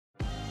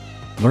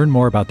Learn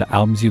more about the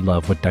albums you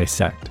love with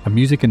Dissect, a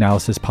music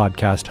analysis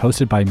podcast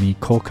hosted by me,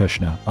 Cole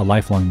Kushna, a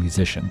lifelong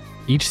musician.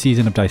 Each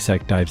season of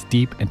Dissect dives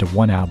deep into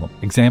one album,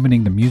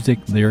 examining the music,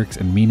 lyrics,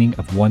 and meaning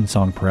of one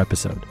song per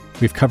episode.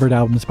 We've covered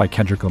albums by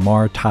Kendrick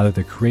Lamar, Tyler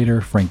the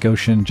Creator, Frank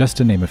Ocean, just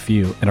to name a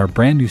few, and our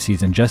brand new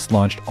season just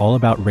launched all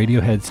about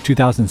Radiohead's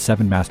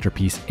 2007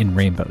 masterpiece, In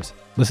Rainbows.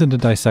 Listen to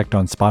Dissect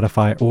on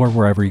Spotify or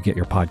wherever you get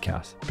your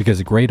podcasts,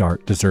 because great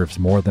art deserves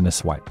more than a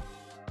swipe.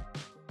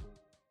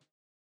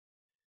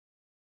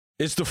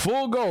 It's the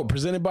Full Go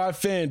presented by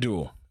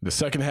FanDuel. The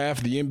second half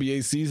of the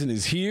NBA season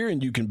is here,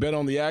 and you can bet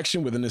on the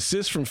action with an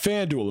assist from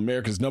FanDuel,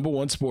 America's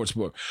 #1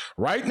 sportsbook.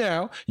 Right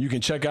now, you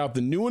can check out the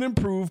new and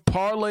improved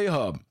Parlay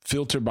Hub,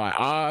 filtered by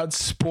odds,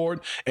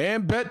 sport,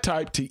 and bet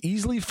type to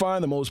easily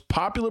find the most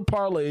popular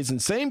parlays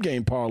and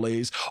same-game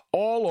parlays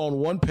all on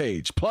one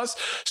page. Plus,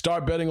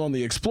 start betting on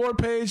the Explore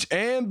page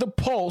and the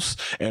Pulse,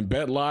 and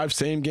bet live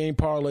same-game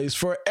parlays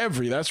for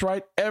every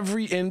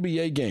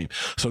NBA game.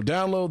 So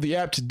download the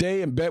app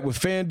today and bet with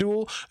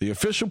FanDuel, the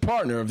official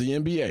partner of the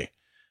NBA.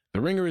 The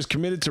Ringer is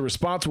committed to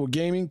responsible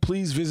gaming.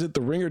 Please visit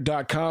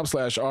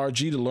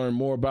theringer.com/RG to learn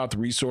more about the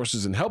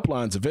resources and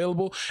helplines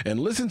available, and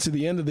listen to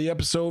the end of the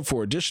episode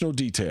for additional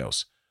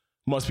details.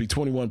 Must be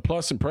 21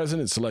 plus and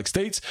present in select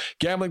states.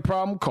 Gambling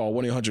problem? Call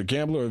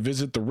 1-800-GAMBLER or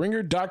visit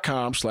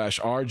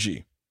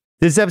theringer.com/RG.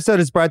 This episode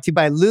is brought to you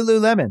by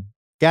Lululemon.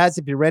 Guys,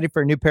 if you're ready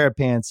for a new pair of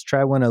pants,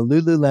 try one of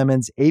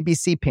Lululemon's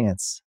ABC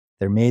pants.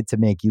 They're made to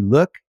make you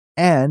look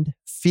and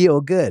feel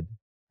good.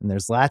 And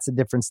there's lots of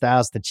different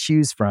styles to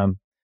choose from.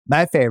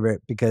 My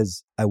favorite,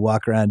 because I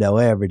walk around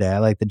LA every day, I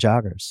like the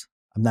joggers.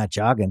 I'm not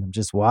jogging, I'm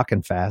just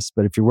walking fast.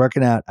 But if you're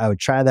working out, I would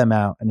try them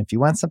out. And if you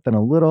want something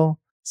a little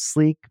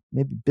sleek,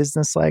 maybe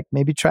business-like,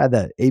 maybe try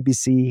the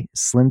ABC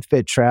Slim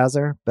Fit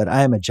trouser. But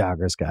I am a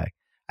joggers guy.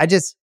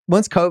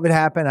 Once COVID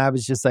happened, I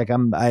was just like,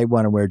 I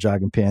want to wear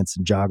jogging pants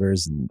and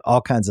joggers and all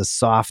kinds of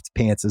soft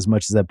pants as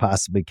much as I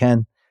possibly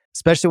can,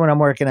 especially when I'm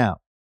working out.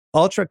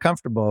 Ultra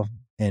comfortable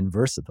and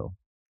versatile.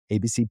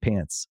 ABC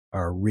pants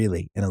are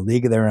really in a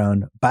league of their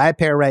own. Buy a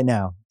pair right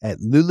now at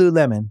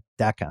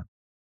Lululemon.com.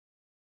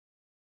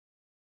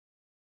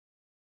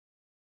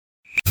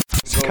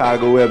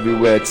 Chicago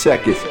everywhere,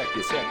 check it.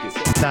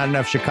 Not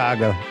enough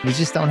Chicago. We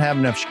just don't have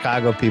enough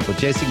Chicago people.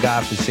 Jason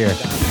Goff is here.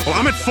 Well,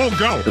 I'm at Full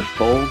Go. The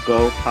Full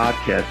Go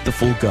podcast. The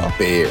Full Go.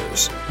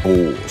 Bears,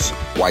 Bulls,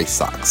 White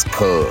Sox,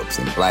 Cubs,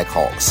 and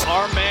Blackhawks.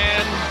 Our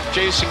man,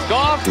 Jason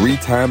Goff. 3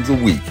 times a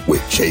week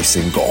with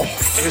Jason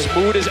Goff. His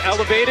mood is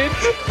elevated.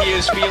 He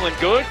is feeling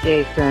good.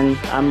 Jason,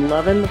 I'm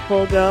loving the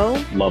Full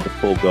Go. Love the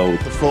Full Go.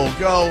 The Full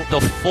Go.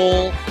 The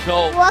Full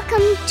Go.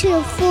 Welcome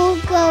to Full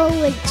Go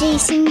with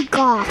Jason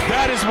Goff.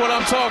 That is what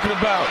I'm talking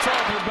about.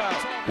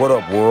 What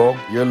up, world?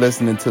 You're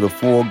listening to The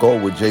Full Go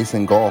with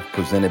Jason Goff,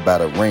 presented by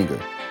The Ringer,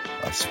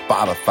 a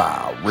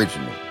Spotify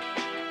original.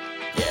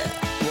 Yeah.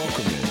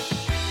 Welcome in.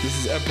 This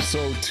is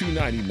episode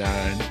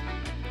 299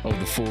 of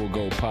the Full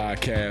Go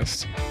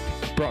podcast,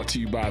 brought to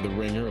you by The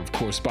Ringer. Of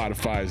course,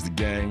 Spotify is the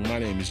gang. My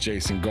name is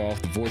Jason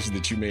Goff, the voices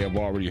that you may have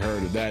already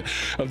heard of that,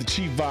 of the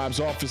Chief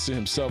Vibes Officer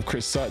himself,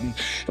 Chris Sutton,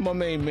 and my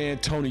main man,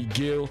 Tony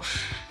Gill.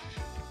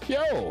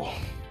 Yo,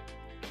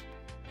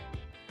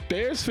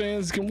 Bears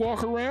fans can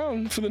walk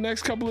around for the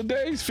next couple of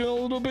days feeling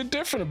a little bit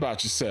different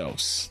about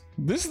yourselves.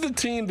 This is the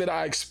team that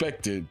I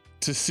expected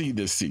to see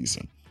this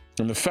season.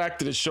 And the fact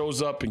that it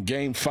shows up in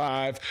Game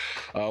 5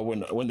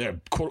 when they're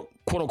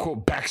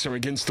quote-unquote backs are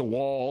against the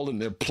wall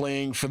and they're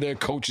playing for their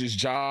coach's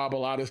job, a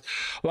lot of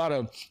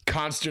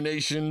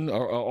consternation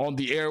on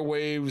the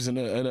airwaves and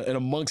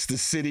amongst the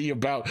city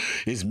about,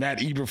 is Matt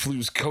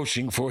Eberflus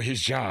coaching for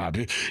his job?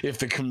 If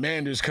the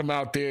Commanders come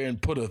out there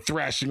and put a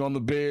thrashing on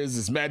the Bears,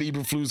 is Matt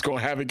Eberflus going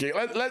to have a gig?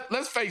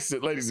 Let's face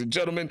it, ladies and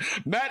gentlemen,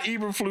 Matt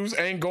Eberflus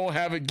ain't going to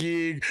have a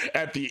gig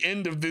at the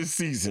end of this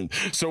season.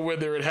 So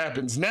whether it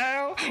happens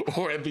now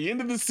or at the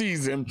end of the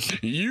season,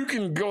 you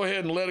can go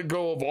ahead and let it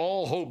go of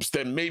all hopes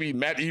that maybe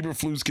Matt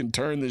Eberflus can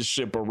turn this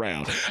ship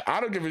around. I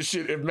don't give a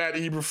shit if Matt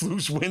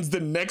Eberflus wins the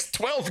next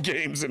 12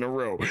 games in a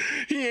row.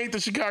 He ain't the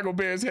Chicago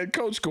Bears head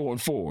coach going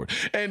forward.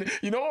 And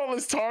you know all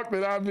this talk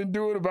that I've been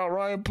doing about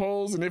Ryan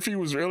Poles and if he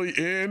was really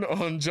in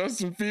on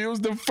Justin Fields,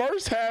 the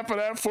first half of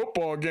that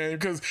football game,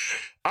 because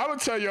I'm going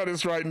to tell y'all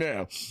this right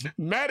now.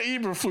 Matt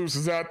Eberflus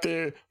is out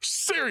there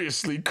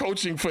seriously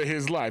coaching for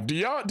his life.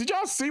 Did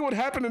y'all see what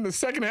happened in the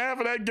second half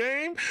of that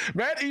game?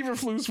 Matt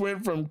Eberflus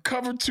went from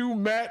cover 2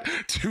 Matt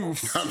to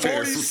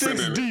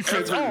 46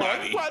 defense.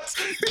 What?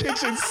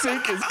 Kitchen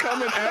sink is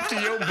coming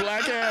after your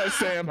black ass,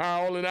 Sam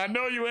Howell. And I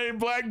know you ain't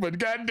black, but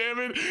goddamn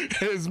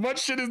it, as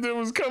much shit as there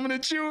was coming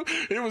at you,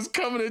 it was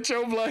coming at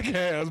your black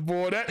ass,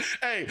 boy.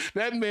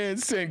 That man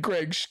sent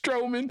Greg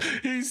Stroman.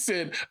 He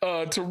sent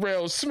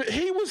Terrell Smith.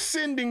 He was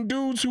sending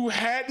dudes who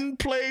hadn't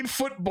played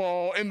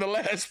football in the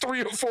last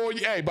 3 or 4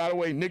 years. Hey, by the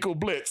way, nickel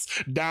blitz,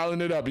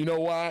 dialing it up. You know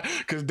why?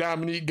 Because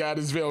Dominique got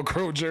his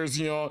Velcro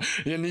jersey on.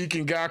 Yannick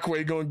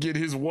Ngakoue gonna get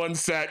his 1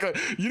 sack.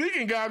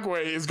 Yannick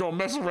Ngakoue is gonna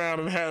mess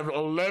around and have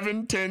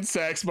 10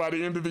 sacks by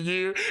the end of the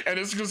year, and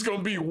it's just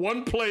gonna be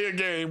one play a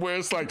game where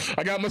it's like,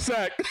 I got my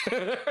sack.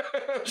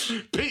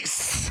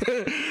 Peace.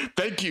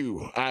 Thank Thank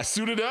you. I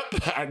suited up.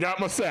 I got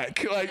my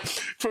sack. Like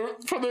for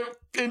the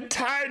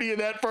entirety of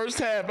that first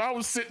half, I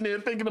was sitting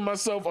there thinking to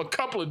myself a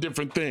couple of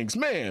different things.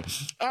 Man,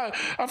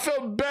 I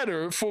felt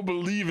better for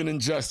believing in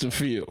Justin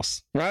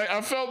Fields, right?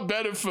 I felt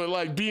better for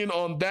like being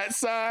on that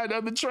side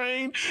of the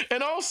train.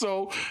 And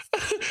also,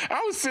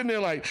 I was sitting there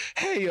like,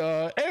 hey,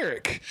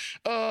 Eric,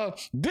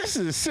 this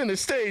is center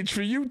stage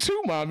for you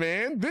too, my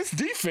man. This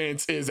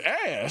defense is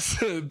ass.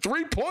 3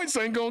 points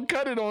ain't gonna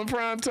cut it on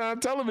primetime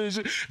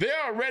television. They're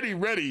already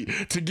ready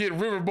to get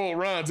Riverboat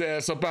Ron's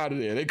ass up out of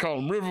there. They call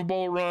him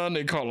Riverboat Ron.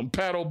 They call him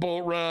Paddle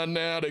Boat Ron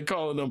now. They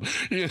calling them,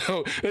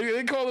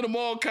 they calling them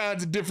all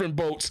kinds of different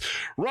boats.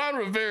 Ron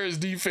Rivera's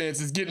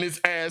defense is getting its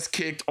ass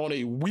kicked on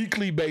a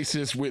weekly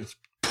basis with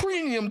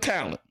premium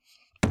talent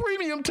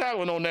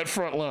on that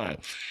front line.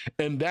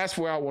 And that's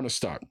where I want to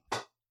start.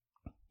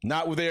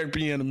 Not with Eric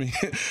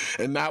Bieniemy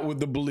and not with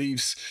the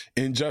beliefs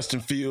in Justin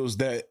Fields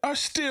that are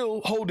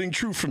still holding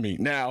true for me.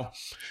 Now,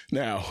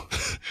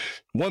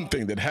 one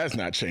thing that has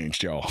not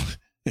changed, y'all,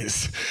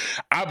 is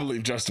I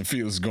believe Justin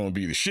Fields is going to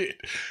be the shit.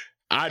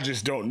 I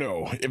just don't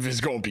know if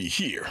it's going to be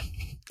here.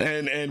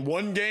 And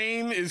one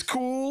game is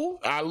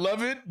cool. I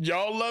love it.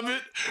 Y'all love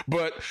it.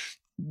 But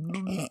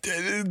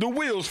the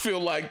wheels feel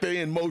like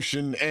they're in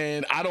motion,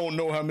 and I don't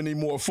know how many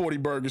more 40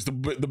 burgers the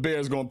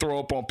Bears going to throw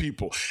up on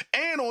people.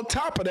 And on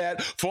top of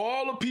that, for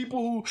all the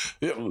people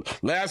who,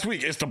 last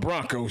week, it's the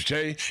Broncos,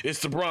 Jay.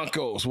 It's the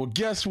Broncos. Well,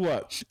 guess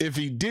what? If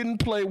he didn't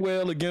play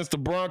well against the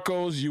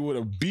Broncos, you would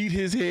have beat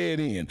his head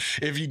in.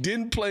 If he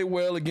didn't play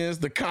well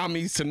against the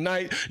Commies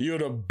tonight, you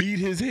would have beat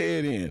his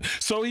head in.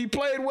 So he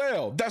played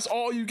well. That's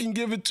all you can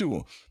give it to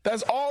him.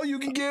 That's all you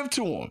can give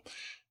to him.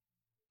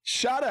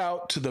 Shout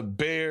out to the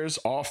Bears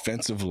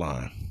offensive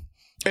line.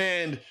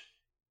 And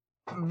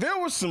there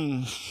was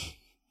some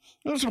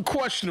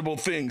questionable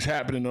things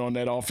happening on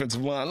that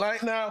offensive line.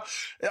 Like now,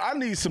 I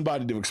need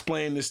somebody to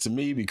explain this to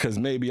me because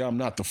maybe I'm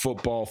not the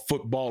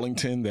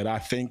footballington that I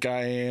think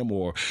I am,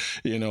 or,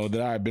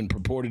 that I've been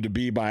purported to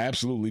be by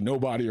absolutely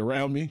nobody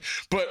around me.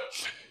 But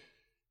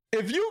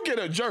if you get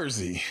a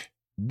jersey,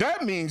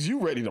 that means you're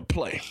ready to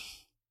play.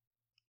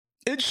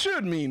 It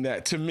should mean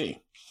that to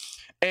me.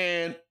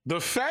 And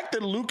the fact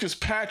that Lucas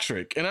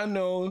Patrick, and I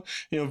know,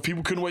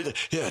 people couldn't wait.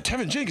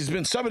 Tevin Jenkins has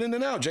been subbing in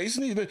and out,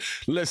 Jason.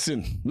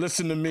 Listen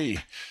to me.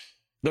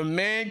 The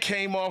man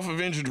came off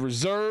of injured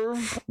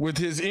reserve with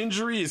his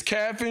injury, his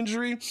calf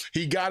injury.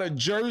 He got a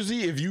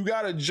jersey. If you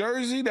got a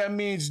jersey, that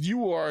means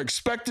you are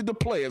expected to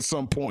play at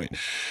some point.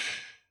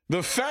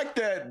 The fact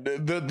that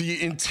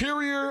the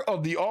interior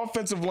of the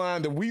offensive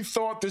line that we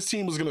thought this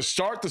team was going to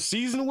start the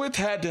season with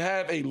had to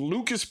have a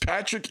Lucas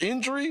Patrick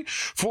injury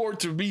for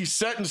it to be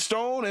set in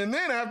stone. And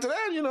then after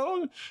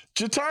that,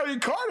 Ja'Tyre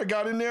Carter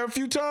got in there a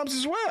few times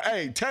as well.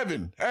 Hey,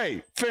 Tevin,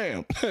 hey,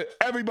 fam,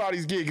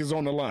 everybody's gig is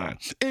on the line,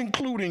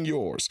 including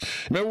yours.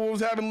 Remember what was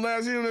happening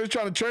last year when they were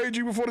trying to trade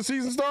you before the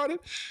season started?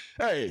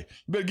 Hey,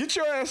 you better get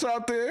your ass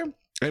out there.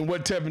 And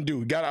what Tevin do?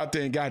 He got out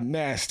there and got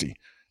nasty.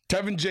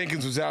 Tevin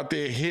Jenkins was out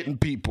there hitting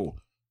people.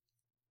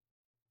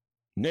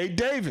 Nate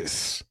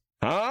Davis,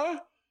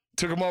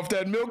 took him off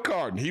that milk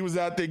carton. He was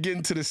out there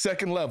getting to the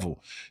second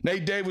level.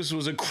 Nate Davis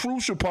was a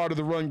crucial part of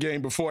the run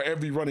game before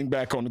every running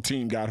back on the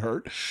team got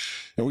hurt.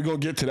 And we're going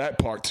to get to that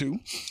part too.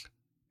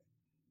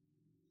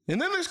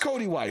 And then there's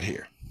Cody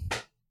Whitehair.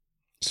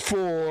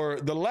 For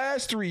the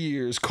last 3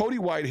 years, Cody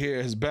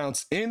Whitehair has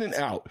bounced in and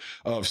out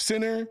of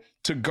center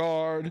to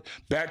guard,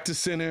 back to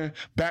center,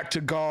 back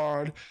to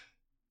guard.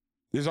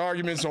 There's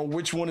arguments on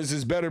which one is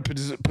his better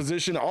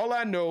position. All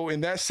I know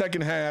in that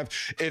second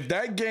half, if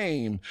that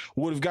game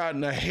would have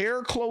gotten a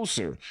hair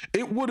closer,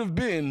 it would have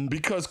been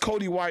because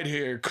Cody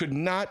Whitehair could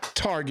not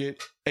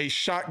target a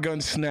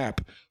shotgun snap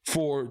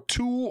for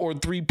 2 or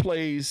 3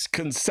 plays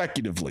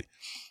consecutively.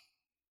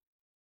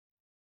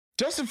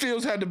 Justin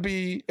Fields had to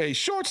be a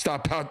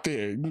shortstop out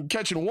there,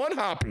 catching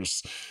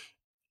one-hoppers,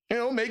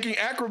 making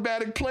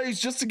acrobatic plays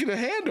just to get a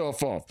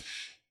handoff off.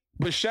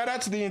 But shout out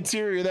to the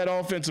interior of that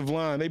offensive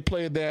line. They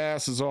played their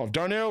asses off.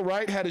 Darnell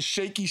Wright had a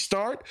shaky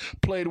start,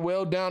 played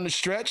well down the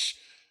stretch.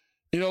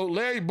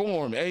 Larry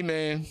Bourne, hey,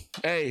 man,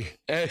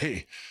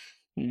 hey,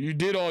 you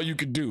did all you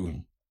could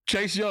do.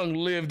 Chase Young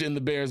lived in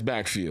the Bears'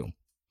 backfield.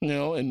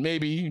 And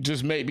maybe,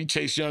 just maybe,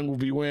 Chase Young will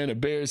be wearing a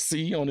Bears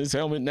C on his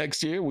helmet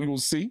next year. We will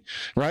see,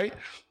 right?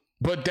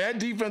 But that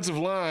defensive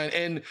line,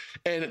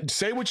 and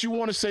say what you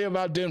want to say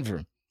about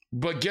Denver,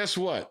 but guess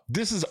what?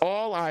 This is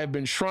all I have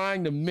been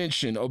trying to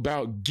mention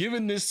about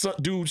giving this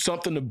dude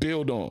something to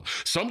build on,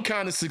 some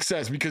kind of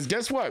success. Because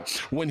guess what?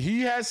 When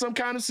he has some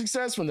kind of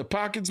success, when the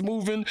pocket's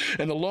moving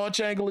and the launch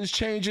angle is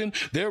changing,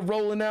 they're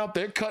rolling out,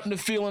 they're cutting the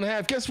field in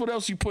half. Guess what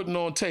else you putting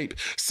on tape?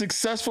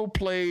 Successful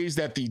plays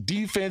that the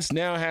defense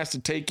now has to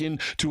take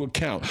into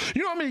account.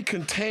 You know how many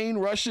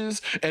contained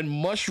rushes and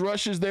mush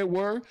rushes there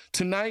were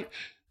tonight?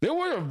 There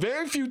were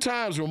very few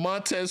times where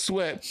Montez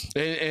Sweat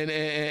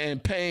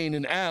and Payne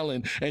and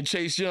Allen and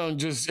Chase Young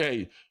just,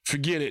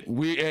 forget it.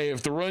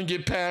 If the run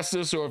get past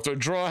us, or if a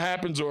draw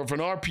happens, or if an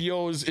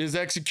RPO is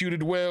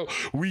executed well,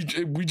 we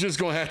just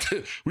gonna have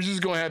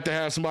to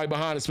have somebody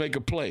behind us make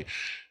a play.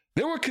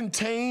 They were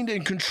contained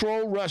and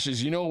controlled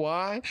rushes. You know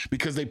why?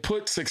 Because they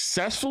put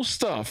successful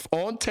stuff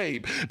on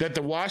tape that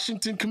the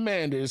Washington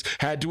Commanders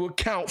had to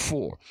account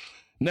for.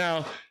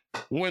 Now,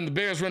 when the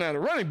Bears run out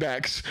of running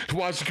backs, the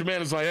Washington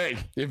Commanders like, hey,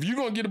 if you're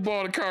going to get the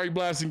ball to Khari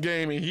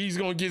Blasingame and he's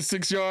going to get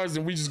 6 yards,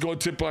 then we just going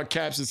to tip our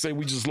caps and say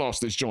we just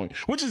lost this joint,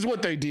 which is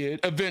what they did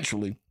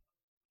eventually.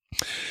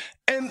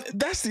 And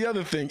that's the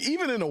other thing.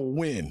 Even in a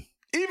win,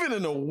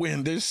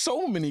 there's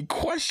so many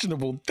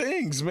questionable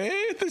things,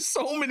 man. There's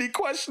so many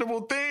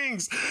questionable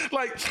things.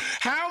 Like,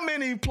 how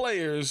many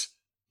players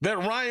that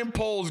Ryan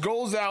Poles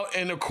goes out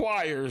and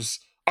acquires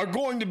are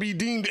going to be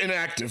deemed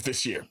inactive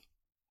this year?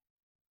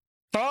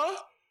 Huh?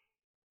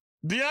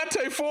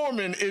 D'Onta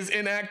Foreman is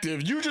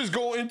inactive. You just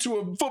go into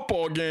a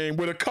football game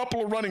with a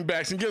couple of running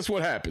backs, and guess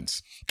what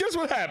happens?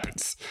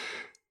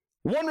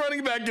 One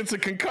running back gets a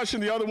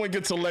concussion, the other one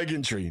gets a leg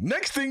injury.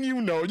 Next thing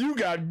you know, you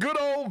got good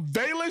old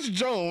Velus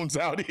Jones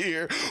out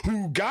here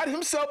who got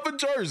himself a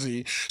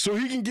jersey so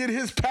he can get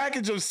his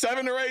package of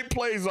 7 or 8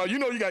 plays on. You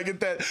know you got to get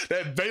that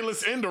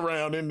Velus end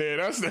around in there.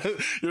 That's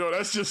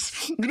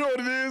just, you know what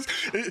it is?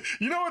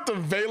 You know what the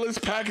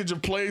Velus package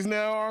of plays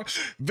now are?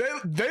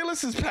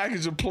 Velus's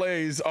package of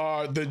plays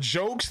are the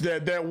jokes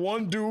that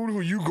one dude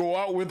who you go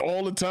out with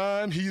all the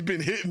time, he's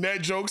been hitting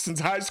that joke since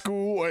high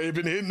school or he's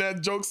been hitting that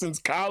joke since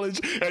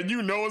college, and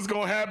you know what's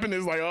going to happen.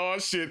 It's like, oh,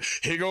 shit,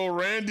 here go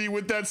Randy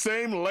with that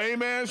same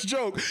lame-ass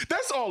joke.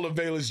 That's all the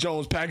Velus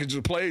Jones package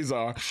of plays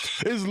are,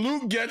 is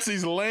Luke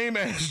Getsy's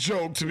lame-ass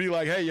joke to be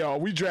like, hey, y'all,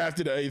 we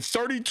drafted a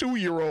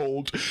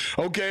 32-year-old,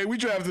 okay? We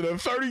drafted a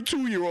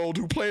 32-year-old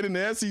who played in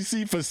the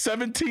SEC for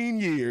 17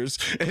 years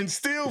and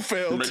still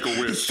failed to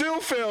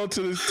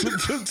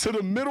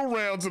the middle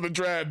rounds of the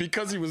draft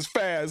because he was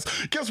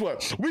fast. Guess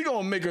what? We're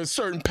going to make a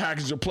certain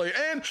package of play.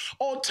 And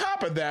on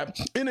top of that,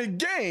 in a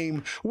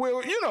game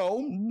where, you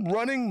know,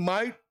 running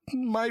might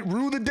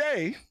rue the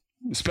day,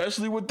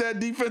 especially with that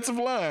defensive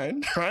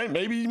line, right?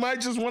 Maybe you might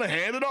just want to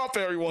hand it off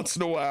every once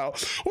in a while.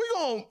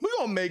 We're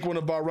gonna make one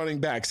of our running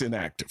backs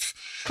inactive.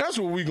 That's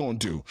what we're gonna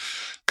do.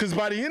 Because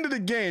by the end of the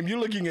game, you're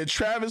looking at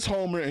Travis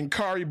Homer and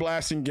Khari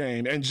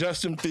Blasingame and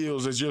Justin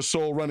Fields as your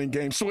sole running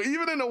game. So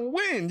even in a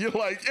win, you're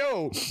like,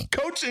 yo,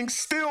 coaching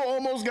still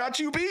almost got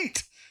you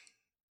beat.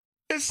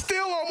 It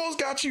still almost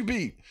got you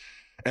beat.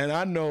 And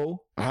I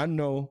know,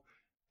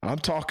 I'm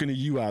talking to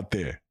you out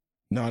there.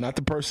 No, not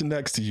the person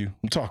next to you.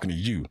 I'm talking to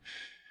you.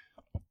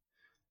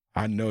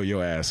 I know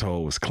your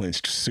asshole was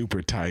clenched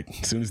super tight.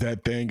 As soon as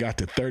that thing got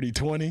to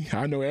 30-20,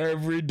 I know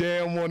every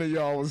damn one of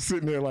y'all was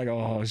sitting there like,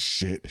 oh,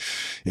 shit,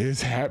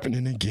 it's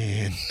happening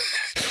again.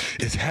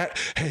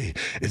 Hey,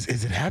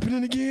 is it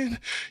happening again?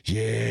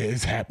 Yeah,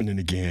 it's happening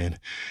again.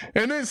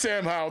 And then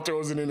Sam Howell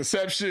throws an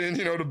interception.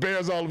 You know, the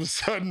Bears all of a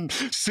sudden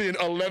seeing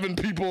 11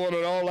 people on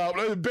an all-out.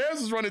 The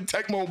Bears was running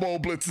Tecmo Bowl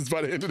blitzes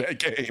by the end of that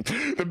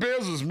game. The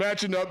Bears was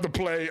matching up the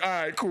play. All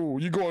right,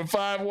 cool. You going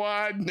 5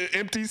 wide,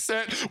 empty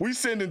set. We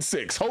sending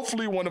 6.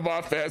 Hopefully one of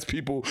our fast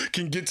people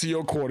can get to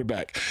your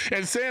quarterback.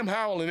 And Sam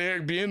Howell and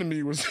Eric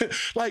Bieniemy was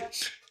like,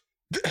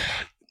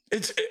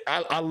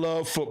 I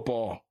love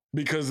football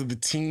because of the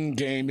team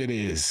game it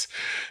is.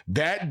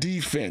 That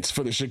defense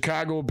for the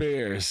Chicago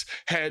Bears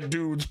had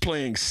dudes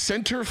playing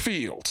center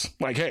field.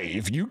 Like, hey,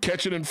 if you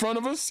catch it in front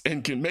of us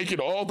and can make it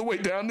all the way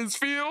down this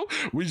field,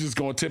 we just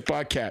gonna tip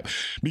our cap.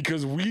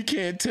 Because we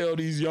can't tell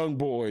these young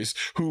boys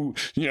who,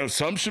 you know,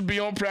 some should be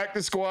on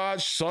practice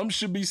squads, some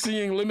should be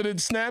seeing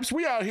limited snaps.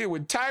 We out here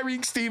with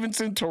Tyreek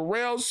Stevenson,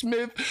 Terrell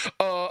Smith,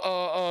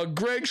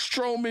 Greg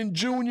Stroman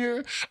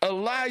Jr.,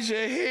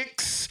 Elijah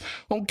Hicks,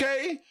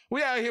 okay?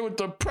 We out here with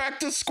the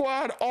practice squad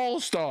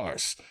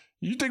all-stars.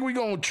 You think we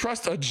gonna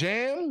trust a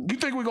jam? You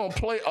think we gonna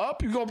play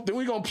up? We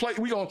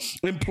gonna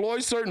employ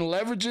certain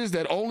leverages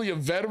that only a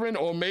veteran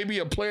or maybe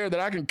a player that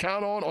I can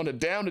count on a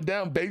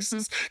down-to-down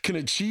basis can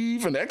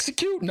achieve and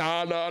execute?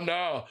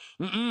 Nah.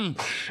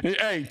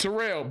 Hey,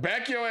 Terrell,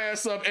 back your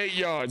ass up 8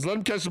 yards. Let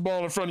him catch the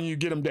ball in front of you,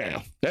 get him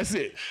down. That's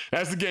it.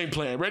 That's the game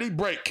plan. Ready?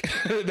 Break.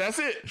 That's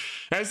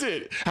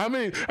it. How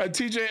many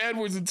TJ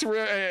Edwards and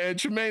Terrell and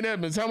Tremaine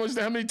Edmonds? How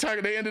many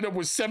tackles? They ended up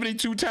with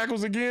 72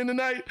 tackles again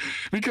tonight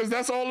because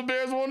that's all the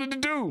Bears wanted to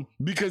do.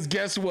 Because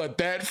guess what?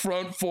 That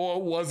front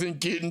four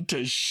wasn't getting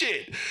to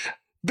shit.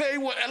 They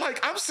were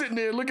like, I'm sitting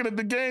there looking at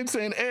the game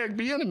saying, Eric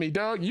Bieniemy,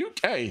 dog,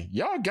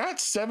 y'all got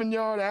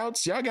 7-yard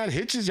outs, y'all got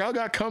hitches, y'all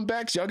got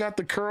comebacks, y'all got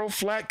the curl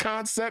flat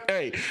concept.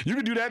 Hey, you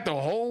can do that the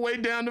whole way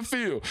down the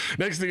field.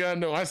 Next thing I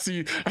know, I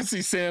see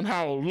Sam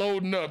Howell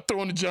loading up,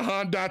 throwing the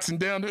Jahan Dotson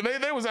down.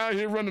 They was out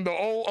here running the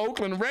old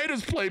Oakland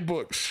Raiders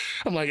playbook.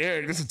 I'm like,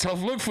 Eric, this is a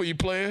tough look for you,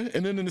 player.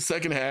 And then in the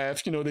second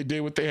half, you know, they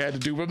did what they had to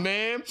do. But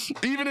man,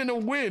 even in a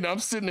win, I'm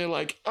sitting there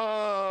like,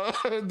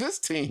 this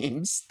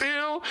team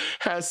still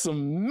has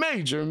some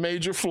major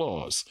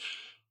flaws,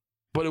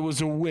 but it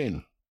was a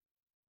win.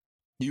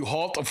 You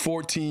halt a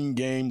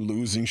 14-game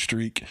losing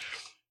streak.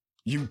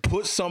 You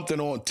put something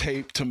on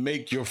tape to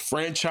make your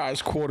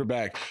franchise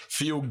quarterback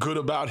feel good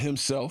about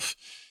himself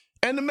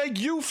and to make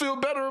you feel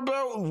better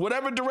about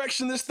whatever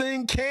direction this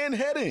thing can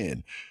head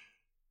in.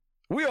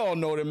 We all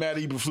know that Matt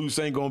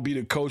Eberflus ain't going to be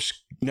the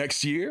coach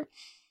next year.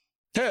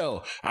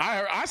 Hell,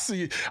 I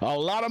see a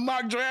lot of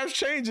mock drafts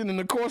changing in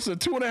the course of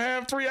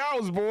 2.5, 3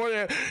 hours,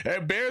 boy.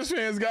 And Bears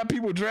fans got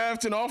people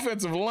drafting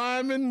offensive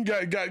linemen,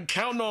 got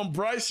counting on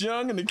Bryce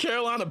Young and the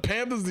Carolina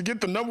Panthers to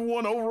get the number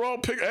 1 overall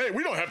pick. Hey,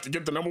 we don't have to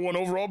get the number 1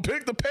 overall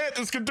pick. The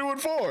Panthers can do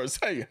it for us.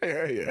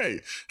 Hey,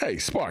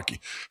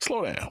 Sparky,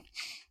 slow down.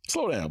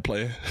 Slow down,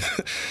 player.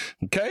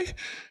 Okay?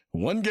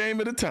 One game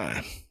at a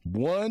time.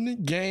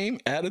 One game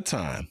at a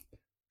time.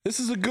 This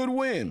is a good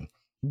win.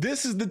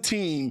 This is the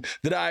team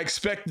that I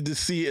expected to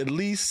see at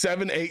least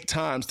 7-8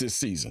 times this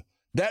season.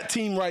 That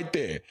team right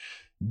there.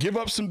 Give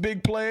up some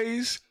big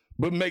plays,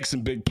 but make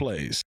some big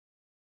plays.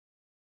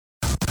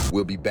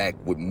 We'll be back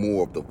with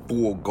more of the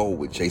Full Go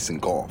with Jason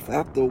Goff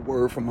after a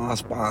word from our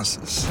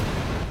sponsors.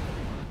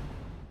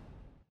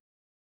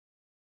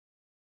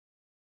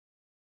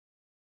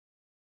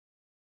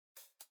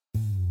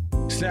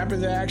 Snap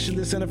into action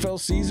this NFL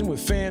season with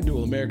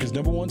FanDuel, America's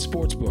 #1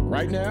 sportsbook.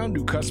 Right now,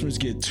 new customers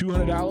get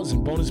 $200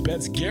 in bonus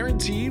bets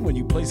guaranteed when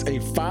you place a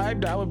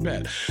 $5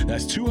 bet.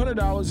 That's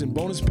 $200 in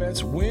bonus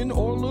bets, win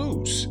or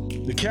lose.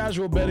 The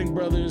Casual Betting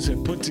Brothers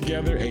have put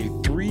together a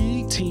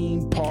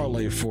 3-team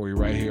parlay for you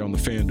right here on the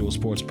FanDuel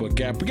Sportsbook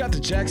app. We got the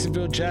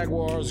Jacksonville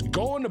Jaguars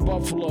going to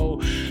Buffalo,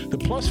 the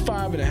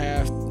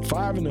 +5.5,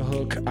 5 in the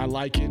hook. I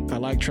like it. I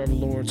like Trevor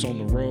Lawrence on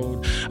the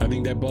road. I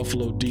think that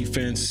Buffalo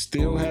defense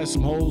still has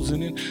some holes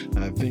in it.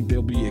 I think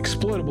there'll be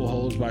exploitable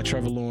holes by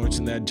Trevor Lawrence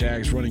in that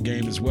Jags running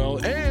game as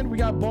well. And we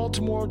got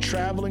Baltimore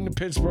traveling to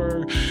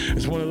Pittsburgh.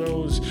 It's one of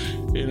those,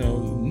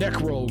 neck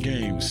roll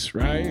games,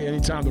 right?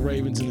 Anytime the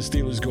Ravens and the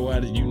Steelers go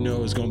at it,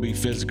 it's going to be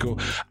physical.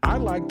 I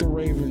like the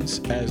Ravens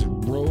as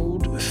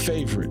road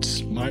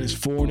favorites,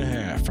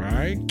 -4.5, all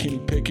right? Kenny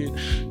Pickett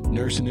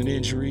nursing an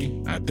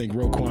injury. I think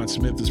Roquan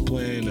Smith is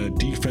playing a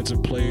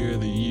defensive player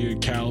of the year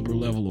caliber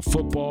level of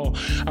football.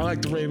 I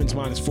like the Ravens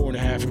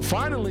 -4.5. And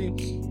finally,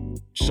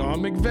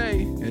 Sean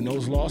McVay and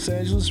those Los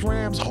Angeles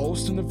Rams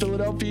hosting the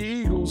Philadelphia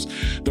Eagles.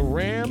 The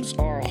Rams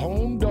are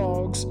home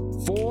dogs,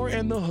 4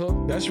 in the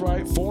hook. That's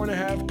right,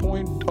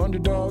 4.5-point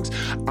underdogs.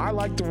 I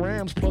like the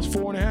Rams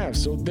 +4.5.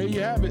 So there you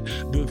have it.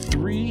 The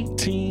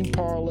 3-team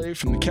parlay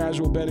from the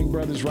Casual Betting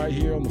Brothers right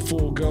here on the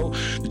Full Go.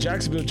 The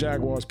Jacksonville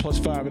Jaguars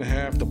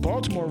 +5.5. The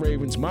Baltimore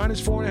Ravens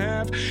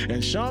 -4.5.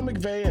 And Sean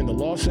McVay and the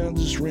Los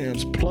Angeles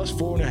Rams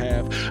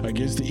 +4.5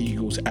 against the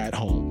Eagles at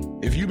home.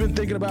 If you've been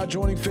thinking about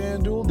joining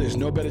FanDuel, there's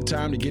no better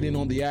time to get in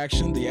on the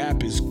action. The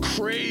app is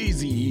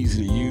crazy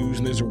easy to use,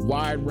 and there's a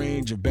wide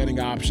range of betting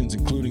options,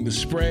 including the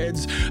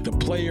spreads, the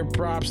player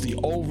props, the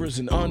overs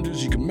and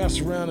unders. You can mess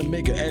around and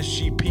make a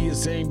SGP, a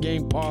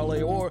same-game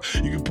parlay, or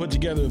you can put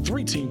together a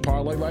 3-team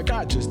parlay like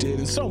I just did,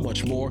 and so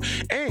much more.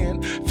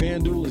 And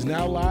FanDuel is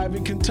now live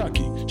in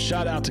Kentucky.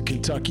 Shout out to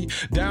Kentucky.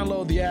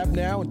 Download the app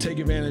now and take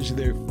advantage of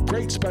their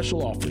great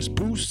special offers,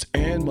 boosts,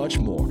 and much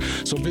more.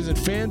 So visit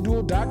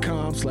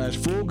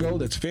FanDuel.com/fullgo.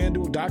 That's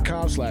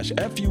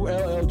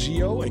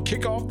FanDuel.com/FULLGO and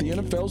kick off the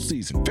NFL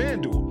season.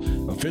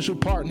 FanDuel, official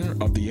partner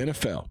of the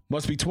NFL.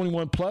 Must be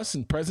 21 plus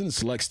and present in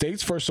select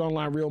states. First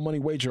online real money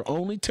wager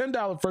only.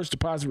 $10 first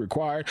deposit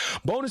required.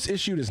 Bonus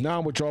issued as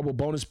non-withdrawable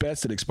bonus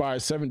bets that expire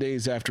 7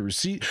 days after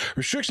receipt.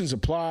 Restrictions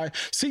apply.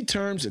 See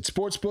terms at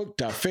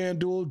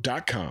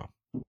sportsbook.fanduel.com.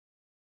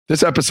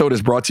 This episode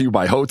is brought to you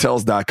by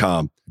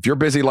Hotels.com. If you're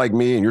busy like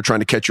me and you're trying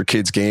to catch your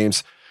kids'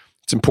 games,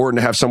 it's important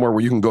to have somewhere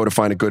where you can go to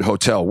find a good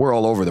hotel. We're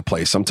all over the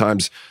place.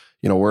 Sometimes,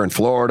 we're in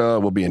Florida,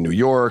 we'll be in New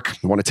York.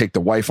 You want to take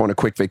the wife on a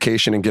quick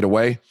vacation and get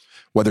away?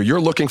 Whether you're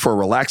looking for a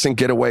relaxing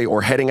getaway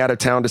or heading out of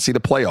town to see the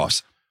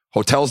playoffs,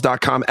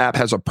 Hotels.com app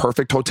has a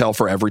perfect hotel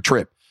for every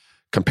trip.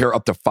 Compare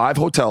up to 5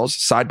 hotels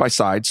side by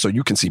side so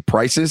you can see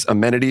prices,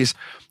 amenities,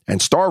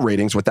 and star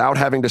ratings without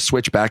having to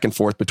switch back and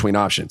forth between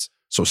options.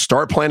 So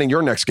start planning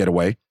your next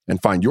getaway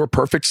and find your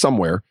perfect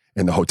somewhere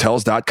in the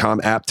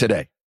Hotels.com app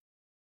today.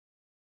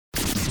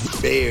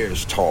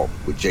 Bears Talk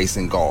with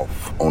Jason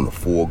Goff on the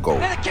Full Go.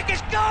 And the kick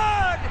is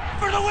good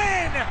for the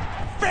win.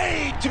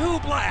 Fade to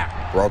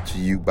black. Brought to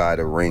you by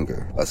The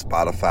Ringer, a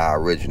Spotify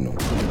original.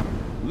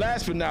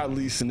 Last but not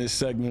least in this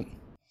segment,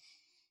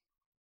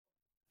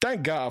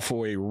 thank God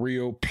for a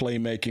real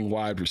playmaking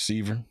wide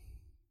receiver.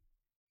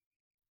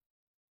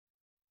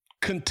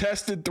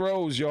 Contested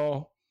throws,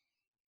 y'all.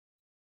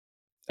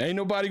 Ain't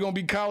nobody gonna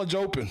be college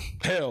open.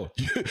 Hell,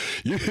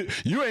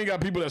 you ain't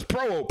got people that's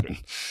pro open.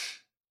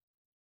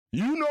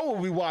 You know what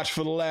we watched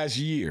for the last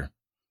year.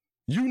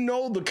 You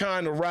know the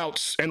kind of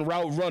routes and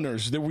route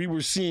runners that we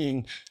were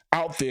seeing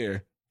out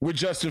there with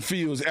Justin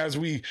Fields as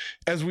we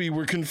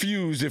were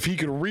confused if he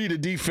could read a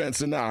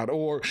defense or not,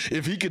 or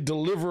if he could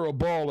deliver a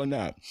ball or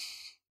not.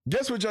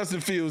 Guess what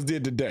Justin Fields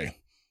did today?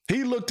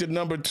 He looked at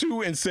number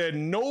 2 and said,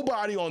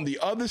 nobody on the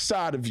other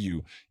side of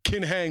you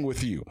can hang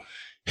with you.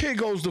 Here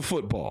goes the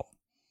football.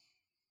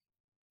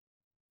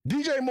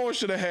 DJ Moore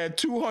should have had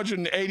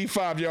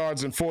 285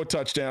 yards and 4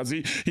 touchdowns.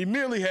 He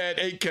merely had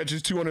 8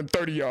 catches,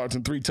 230 yards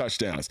and 3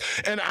 touchdowns.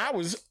 And I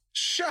was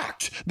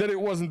shocked that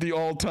it wasn't the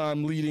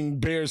all-time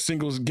leading Bears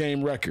singles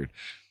game record.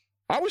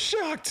 I was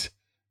shocked.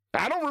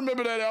 I don't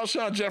remember that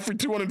Alshon Jeffrey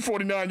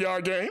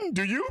 249-yard game.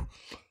 Do you?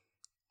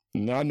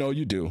 I know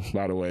you do,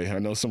 by the way. I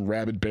know some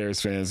rabid Bears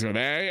fans go,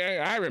 hey,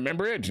 I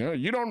remember it.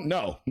 You don't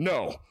know.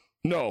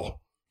 No,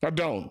 I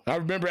don't. I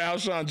remember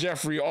Alshon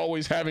Jeffrey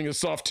always having a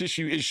soft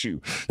tissue issue.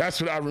 That's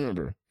what I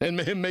remember. And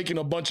him making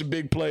a bunch of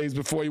big plays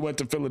before he went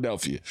to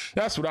Philadelphia.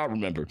 That's what I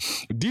remember.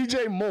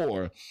 DJ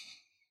Moore,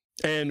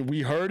 and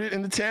we heard it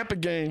in the Tampa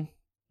game.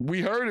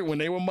 We heard it when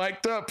they were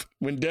mic'd up,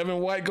 when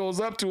Devin White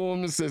goes up to him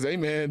and says, hey,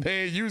 man,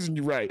 they ain't using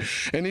you right.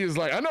 And he was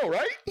like, I know,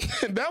 right?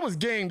 And that was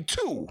game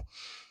 2.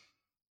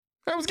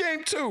 That was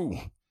game 2.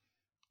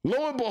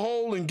 Lo and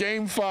behold, in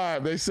game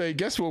 5, they say,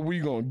 guess what we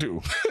gonna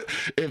do?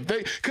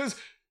 Because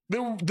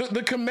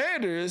the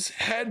Commanders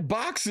had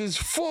boxes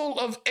full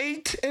of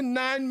 8 and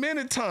 9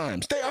 minute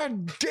times. They are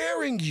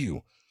daring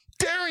you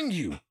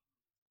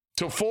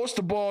to force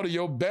the ball to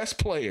your best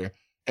player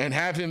and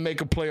have him make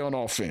a play on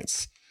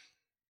offense.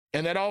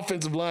 And that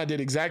offensive line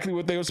did exactly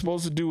what they were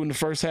supposed to do in the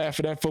first half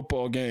of that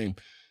football game.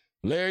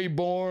 Larry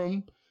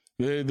Borum,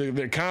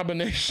 the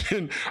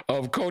combination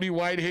of Cody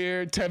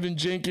Whitehair, Tevin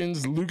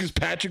Jenkins, Lucas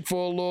Patrick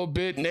for a little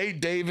bit, Nate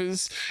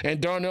Davis,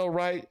 and Darnell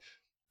Wright,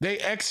 they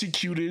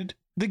executed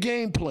the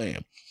game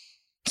plan.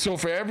 So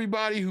for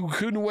everybody who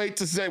couldn't wait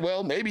to say,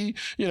 well, maybe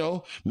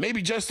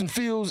Justin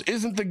Fields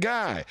isn't the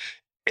guy.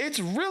 It's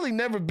really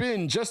never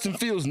been Justin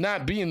Fields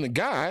not being the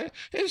guy.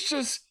 It's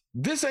just,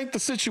 this ain't the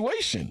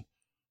situation.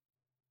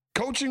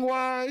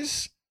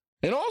 Coaching-wise,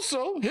 and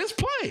also his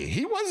play.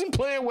 He wasn't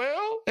playing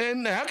well,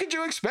 and how could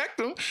you expect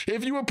him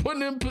if you were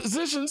putting him in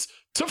positions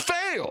to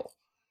fail?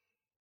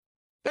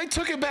 They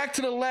took it back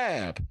to the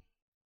lab.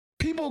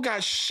 People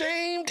got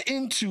shamed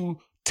into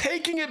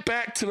taking it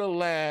back to the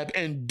lab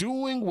and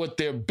doing what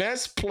their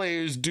best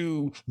players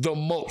do the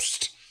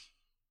most.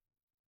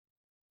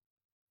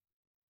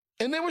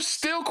 And there were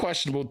still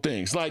questionable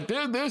things. Like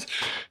there's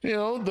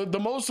the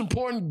most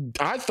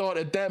important, I thought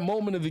at that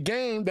moment of the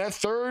game, that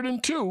third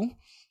and two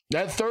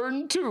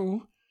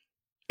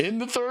in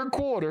the third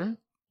quarter,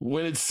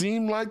 when it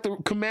seemed like the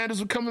Commanders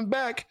were coming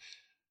back,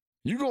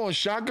 you going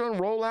shotgun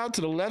roll out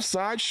to the left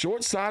side,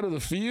 short side of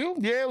the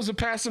field. Yeah, it was a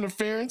pass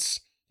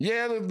interference.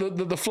 Yeah,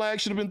 the flag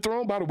should have been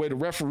thrown. By the way, the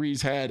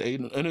referees had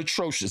an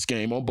atrocious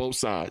game on both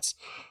sides.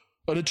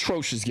 An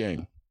atrocious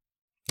game.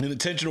 An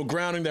intentional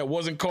grounding that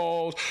wasn't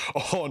called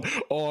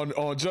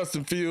on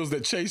Justin Fields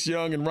that Chase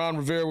Young and Ron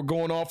Rivera were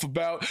going off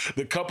about.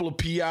 The couple of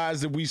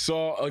PIs that we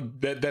saw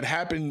that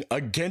happened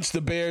against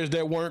the Bears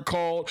that weren't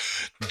called.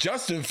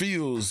 Justin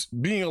Fields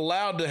being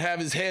allowed to have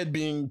his head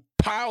being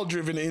pile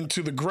driven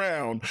into the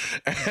ground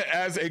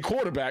as a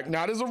quarterback,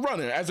 not as a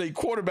runner, as a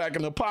quarterback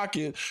in the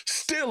pocket,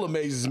 still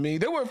amazes me.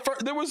 There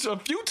was a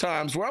few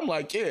times where I'm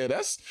like, yeah,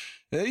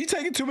 you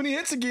taking too many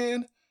hits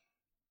again.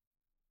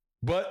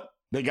 But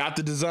they got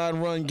the design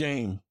run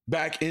game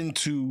back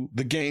into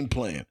the game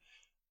plan.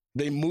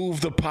 They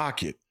moved the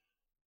pocket.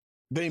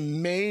 They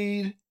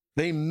made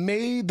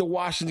the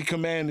Washington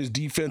Commanders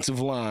defensive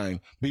line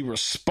be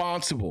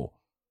responsible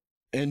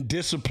and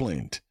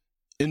disciplined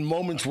in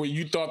moments where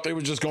you thought they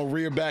were just going to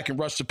rear back and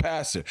rush the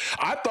passer.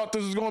 I thought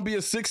this was going to be a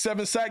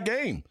 6-7 sack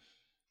game.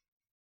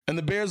 And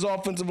the Bears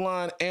offensive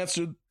line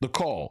answered the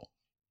call.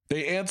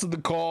 They answered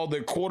the call.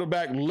 Their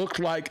quarterback looked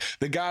like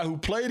the guy who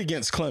played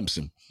against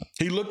Clemson.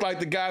 He looked like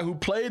the guy who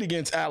played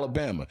against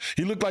Alabama.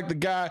 He looked like the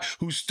guy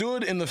who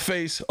stood in the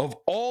face of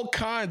all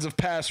kinds of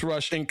pass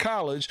rush in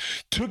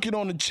college, took it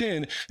on the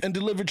chin, and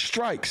delivered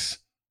strikes.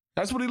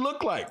 That's what he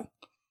looked like.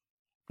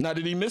 Now,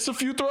 did he miss a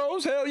few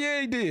throws? Hell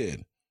yeah, he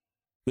did.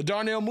 The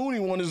Darnell Mooney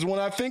one is the one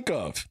I think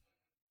of.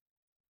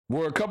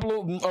 Were a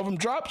couple of them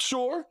dropped?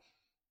 Sure.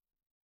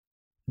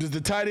 Does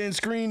the tight end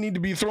screen need to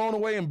be thrown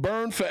away and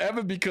burned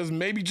forever because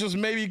maybe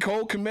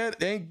Cole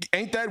Kmet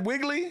ain't that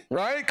wiggly,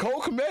 right?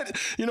 Cole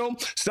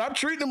Kmet, stop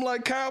treating him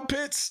like Kyle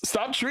Pitts.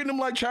 Stop treating him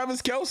like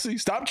Travis Kelce.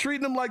 Stop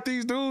treating him like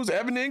these dudes,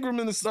 Evan Ingram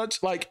and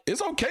such. Like,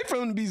 it's okay for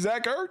him to be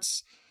Zach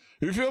Ertz.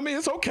 You feel me?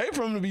 It's okay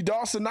for him to be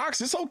Dawson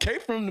Knox. It's okay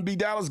for him to be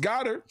Dallas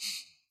Goedert.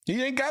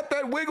 He ain't got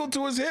that wiggle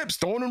to his hips,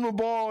 throwing him the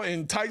ball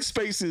in tight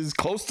spaces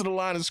close to the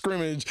line of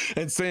scrimmage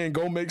and saying,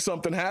 go make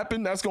something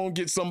happen. That's going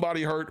to get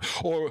somebody hurt.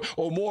 Or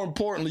more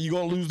importantly, you're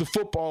going to lose the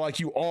football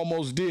like you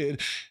almost did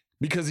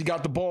because he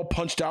got the ball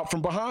punched out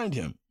from behind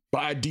him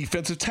by a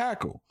defensive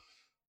tackle.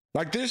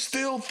 Like, there's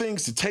still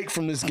things to take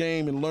from this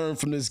game and learn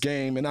from this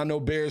game. And I know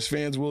Bears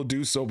fans will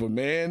do so, but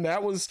man,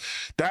 that was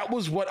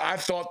what I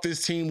thought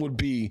this team would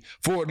be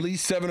for at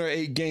least 7 or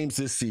 8 games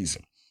this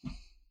season.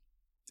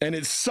 And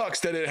it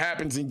sucks that it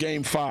happens in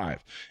game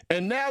 5.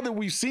 And now that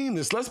we've seen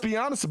this, let's be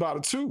honest about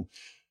it too.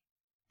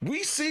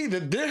 We see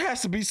that there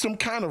has to be some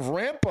kind of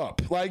ramp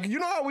up. Like, you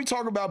know how we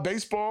talk about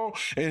baseball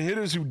and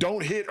hitters who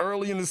don't hit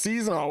early in the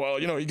season? Oh, well,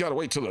 you got to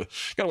wait till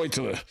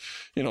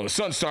the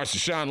sun starts to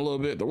shine a little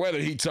bit. The weather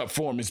heats up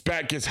for him. His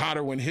bat gets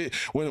hotter when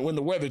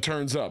the weather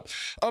turns up.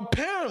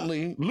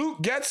 Apparently,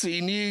 Luke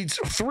Getsy needs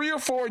 3 or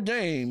 4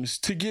 games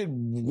to get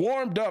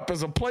warmed up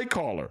as a play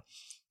caller.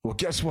 Well,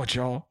 guess what,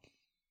 y'all?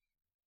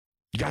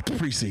 You got the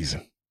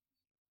preseason.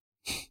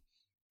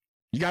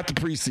 You got the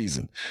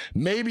preseason.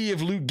 Maybe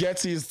if Luke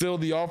Getsy is still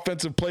the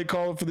offensive play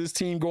caller for this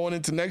team going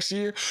into next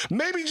year,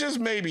 maybe, just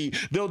maybe,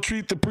 they'll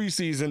treat the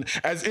preseason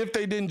as if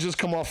they didn't just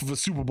come off of a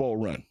Super Bowl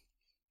run.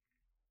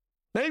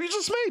 Maybe,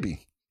 just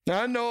maybe.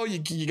 Now, I know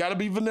you got to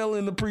be vanilla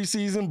in the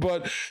preseason,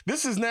 but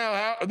this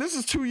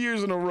is 2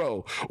 years in a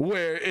row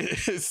where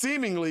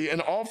seemingly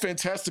an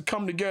offense has to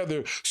come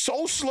together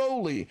so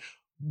slowly,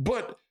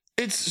 but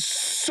it's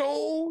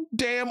so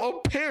damn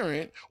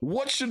apparent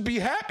what should be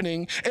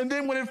happening. And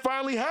then when it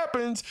finally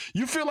happens,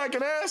 you feel like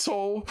an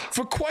asshole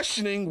for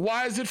questioning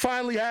why is it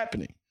finally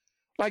happening.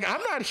 Like,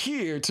 I'm not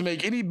here to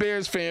make any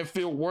Bears fan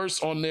feel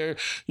worse on their,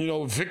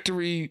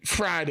 victory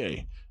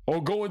Friday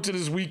or go into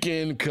this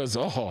weekend because,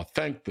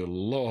 thank the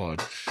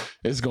Lord,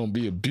 it's going to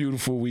be a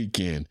beautiful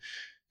weekend.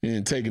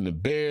 And taking the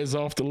Bears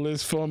off the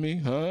list for me,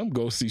 huh? I'm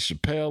going to see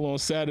Chappelle on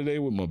Saturday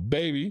with my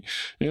baby.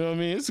 You know what I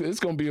mean? It's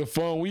going to be a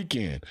fun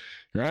weekend,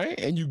 right?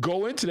 And you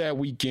go into that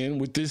weekend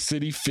with this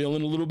city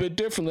feeling a little bit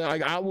differently.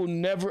 Like, I will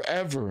never,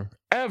 ever,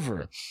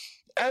 ever,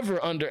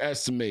 ever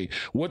underestimate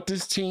what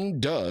this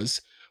team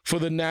does for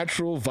the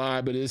natural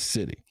vibe of this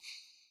city.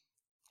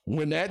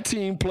 When that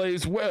team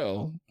plays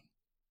well,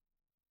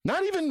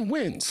 not even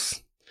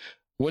wins,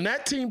 when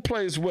that team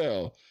plays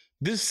well,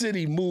 this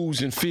city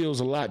moves and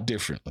feels a lot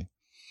differently.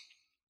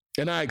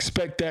 And I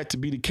expect that to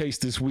be the case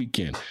this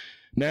weekend.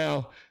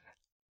 Now,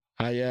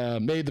 I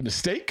made the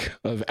mistake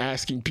of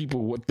asking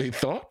people what they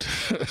thought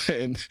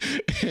and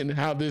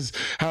how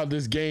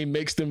this game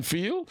makes them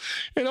feel.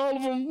 And all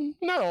of them,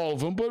 not all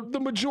of them, but the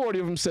majority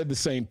of them said the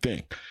same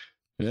thing.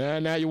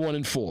 Now you're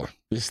 1-4.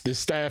 This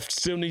staff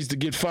still needs to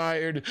get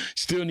fired,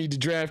 still need to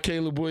draft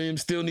Caleb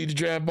Williams, still need to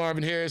draft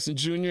Marvin Harrison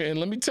Jr. And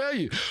let me tell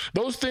you,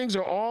 those things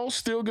are all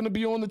still going to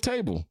be on the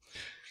table.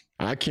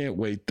 I can't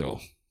wait, though.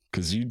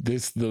 Because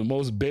the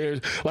most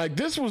Bears, like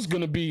this was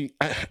going to be,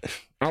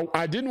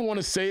 I didn't want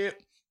to say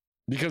it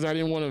because I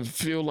didn't want to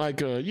feel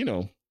like a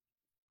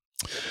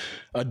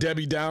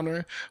Debbie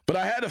Downer, but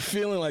I had a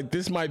feeling like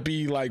this might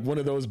be like one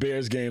of those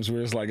Bears games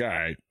where it's like, all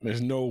right, there's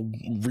no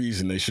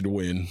reason they should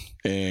win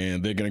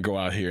and they're going to go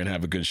out here and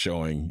have a good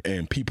showing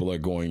and people are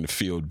going to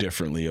feel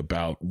differently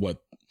about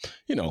what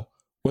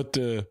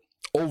the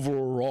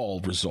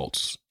overall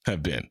results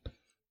have been,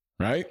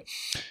 right?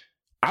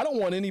 I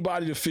don't want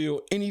anybody to feel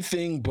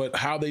anything but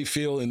how they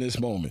feel in this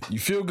moment. You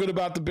feel good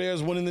about the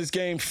Bears winning this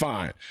game?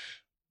 Fine.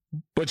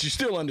 But you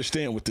still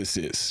understand what this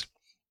is.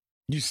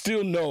 You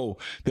still know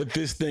that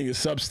this thing is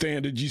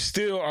substandard. You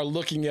still are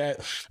looking at,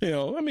 the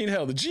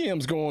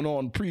GM's going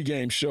on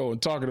pregame show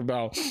and talking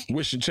about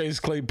wishing Chase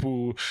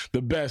Claypool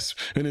the best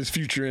in his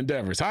future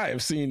endeavors. I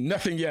have seen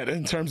nothing yet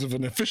in terms of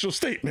an official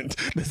statement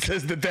that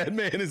says that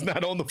man is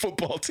not on the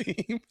football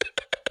team.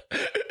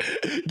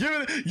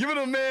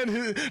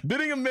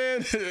 Bidding a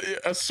man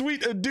a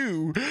sweet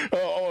adieu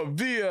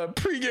via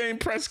pregame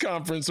press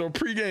conference or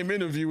pregame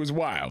interview is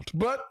wild.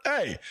 But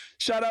hey,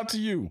 shout out to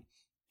you.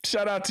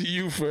 Shout out to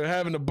you for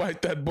having to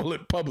bite that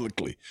bullet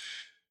publicly.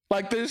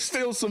 Like, there's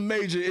still some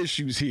major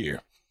issues here.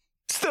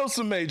 Still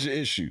some major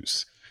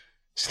issues.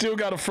 Still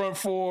got a front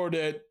four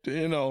that,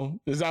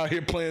 is out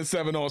here playing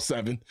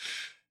 7-on-7.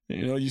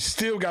 You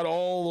still got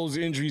all those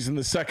injuries in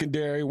the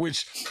secondary,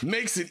 which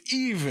makes it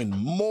even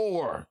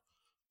more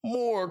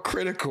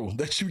critical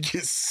that you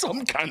get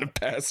some kind of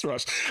pass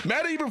rush.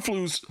 Matt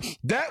Eberflus,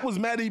 that was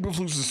Matt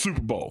Eberflus'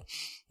 Super Bowl.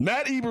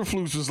 Matt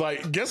Eberflus was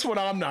like, guess what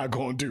I'm not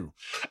going to do?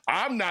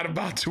 I'm not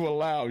about to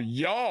allow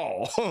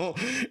y'all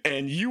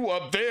and you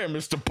up there,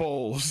 Mr.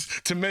 Poles,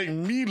 to make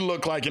me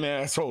look like an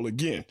asshole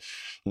again.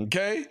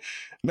 Okay?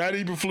 Matt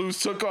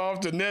Eberflus took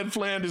off the Ned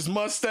Flanders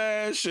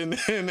mustache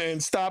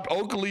and stopped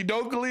Oakley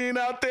Dokleying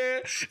out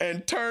there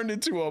and turned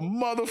into a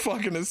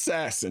motherfucking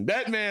assassin.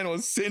 That man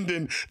was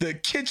sending the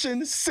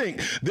kitchen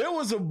sink. There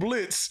was a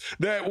blitz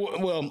that,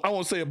 I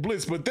won't say a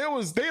blitz, but they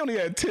only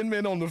had 10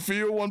 men on the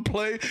field one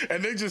play,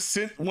 and they just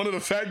sent one of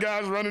the fat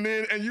guys running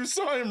in, and you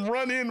saw him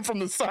run in from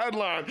the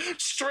sideline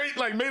straight,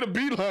 like made a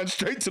beeline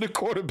straight to the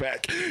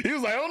quarterback. He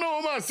was like, I don't know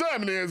what my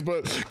assignment is,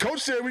 but coach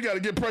said we got to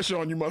get pressure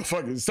on you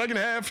motherfuckers. Second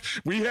half,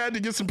 we had to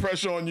get some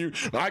pressure on you.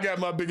 I got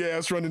my big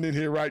ass running in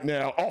here right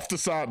now off the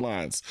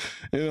sidelines.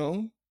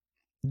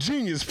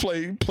 Genius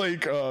play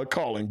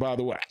calling, by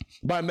the way,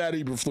 by Matt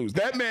Eberflus.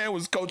 That man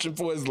was coaching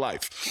for his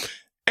life.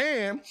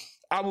 And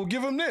I will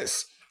give him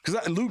this,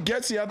 because Luke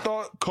Getsy, I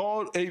thought,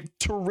 called a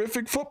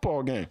terrific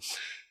football game.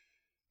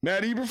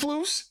 Matt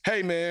Eberflus,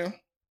 hey, man,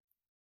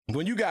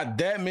 when you got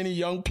that many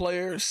young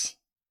players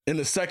in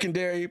the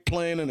secondary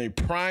playing in a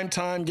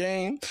primetime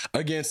game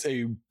against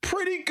a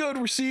pretty good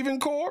receiving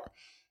core,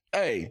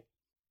 hey,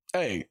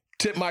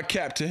 tip my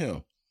cap to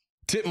him.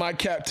 Tip my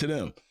cap to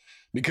them.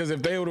 Because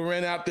if they would have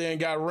ran out there and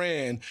got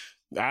ran,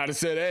 I'd have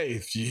said,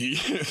 hey,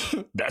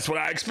 that's what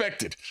I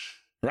expected,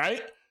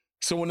 right?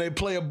 So when they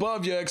play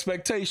above your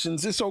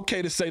expectations, it's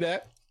okay to say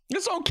that.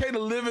 It's okay to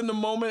live in the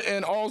moment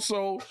and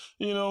also,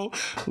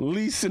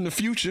 lease in the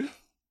future.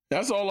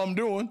 That's all I'm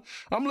doing.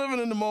 I'm living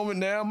in the moment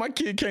now. My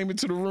kid came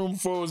into the room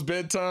before it was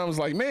bedtime. I was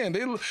like, man,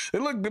 they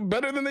look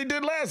better than they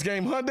did last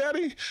game, huh,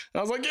 Daddy?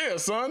 I was like, yeah,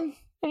 son.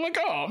 I'm like,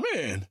 oh,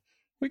 man.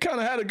 We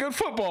kind of had a good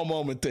football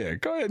moment there.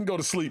 Go ahead and go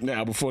to sleep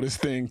now before this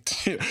thing,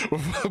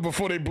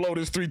 before they blow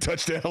this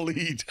 3-touchdown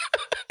lead.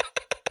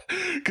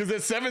 Because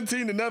at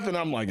 17-0,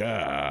 I'm like,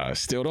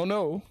 still don't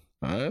know.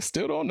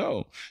 Still don't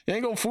know. You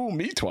ain't gonna fool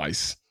me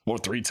twice or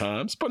 3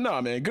 times. But nah,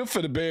 man, good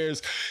for the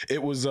Bears.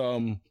 It was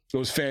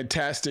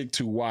fantastic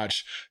to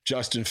watch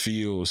Justin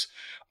Fields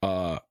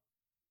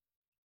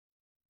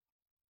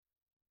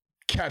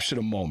capture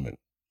the moment.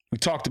 We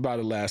talked about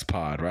it last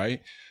pod,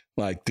 right?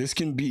 Like, this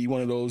can be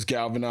one of those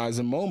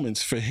galvanizing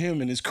moments for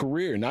him in his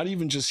career, not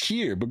even just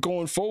here, but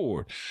going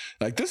forward.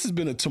 Like, this has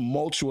been a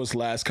tumultuous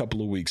last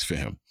couple of weeks for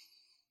him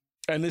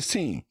and this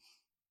team.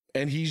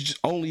 And he's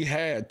only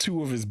had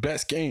 2 of his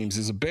best games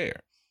as a Bear.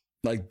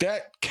 Like,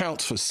 that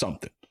counts for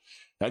something.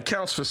 That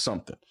counts for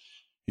something.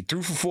 He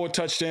threw for 4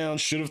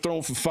 touchdowns, should have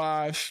thrown for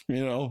 5.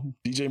 You know,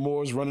 DJ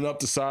Moore's running up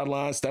the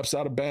sideline, steps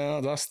out of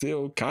bounds. I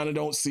still kind of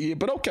don't see it,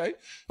 but okay.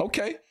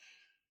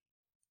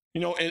 You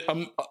know,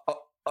 and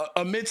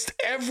amidst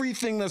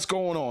everything that's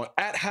going on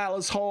at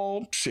Hallis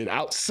Hall,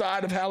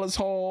 outside of Hallis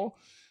Hall,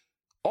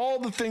 all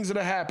the things that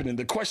are happening,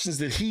 the questions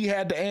that he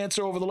had to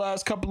answer over the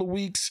last couple of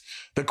weeks,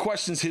 the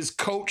questions his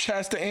coach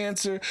has to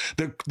answer,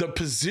 the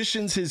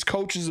positions his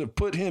coaches have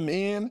put him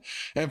in,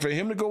 and for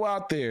him to go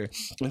out there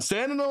and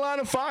stand in the line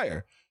of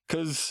fire,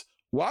 because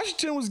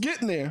Washington was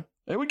getting there.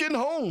 They were getting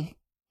home.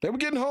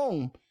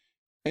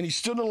 And he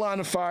stood in the line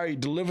of fire. He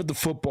delivered the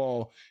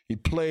football. He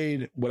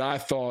played what I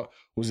thought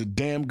was a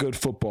damn good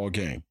football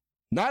game.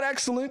 Not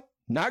excellent,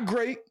 not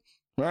great,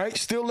 right?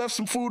 Still left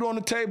some food on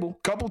the table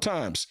a couple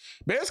times.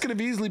 Bears could have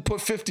easily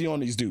put 50 on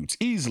these dudes.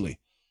 Easily.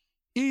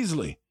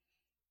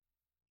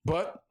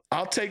 But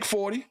I'll take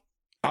 40.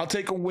 I'll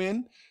take a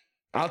win.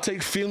 I'll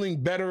take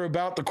feeling better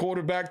about the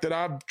quarterback that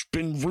I've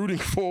been rooting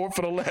for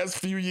the last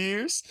few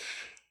years.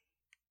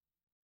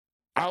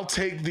 I'll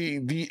take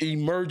the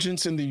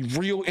emergence and the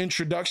real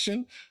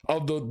introduction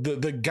of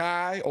the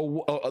guy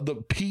or the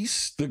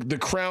piece, the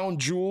crown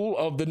jewel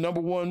of the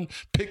number 1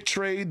 pick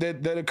trade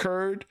that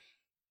occurred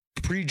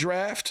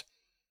pre-draft.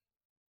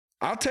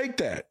 I'll take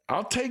that.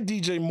 I'll take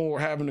DJ Moore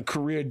having a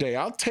career day.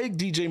 I'll take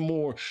DJ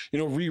Moore,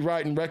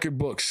 rewriting record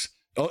books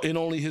in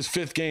only his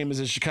 5th game as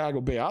a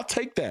Chicago Bear. I'll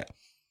take that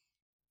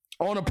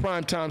on a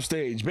primetime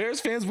stage. Bears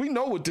fans, we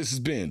know what this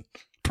has been.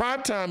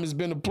 Primetime has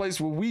been a place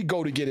where we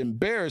go to get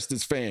embarrassed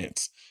as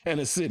fans and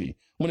a city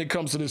when it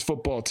comes to this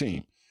football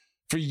team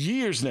for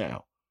years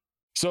now.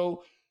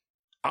 So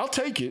I'll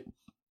take it,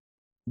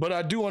 but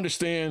I do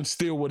understand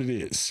still what it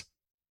is.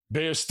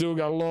 Bears still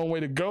got a long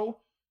way to go.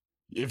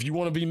 If you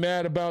want to be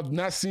mad about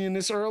not seeing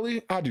this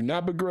early, I do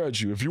not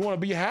begrudge you. If you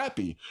want to be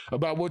happy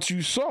about what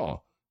you saw,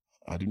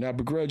 I do not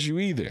begrudge you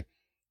either.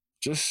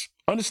 Just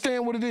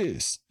understand what it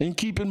is and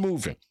keep it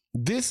moving.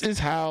 This is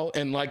how,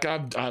 and like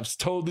I've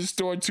told this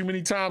story too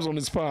many times on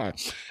this pod.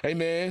 Hey,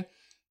 man,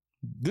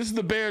 this is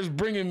the Bears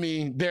bringing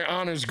me their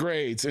honors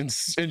grades and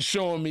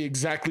showing me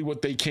exactly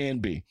what they can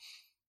be.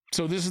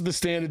 So this is the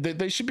standard that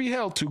they should be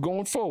held to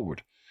going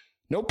forward.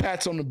 No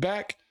pats on the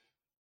back.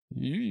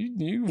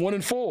 You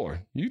 1-4.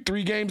 You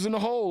 3 games in the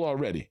hole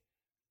already.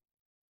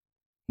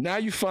 Now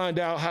you find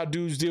out how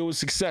dudes deal with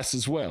success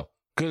as well,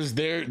 because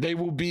they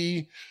will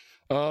be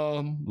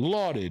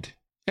lauded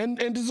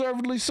and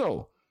deservedly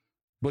so.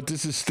 But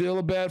this is still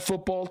a bad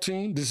football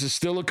team. This is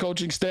still a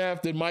coaching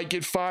staff that might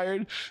get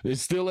fired.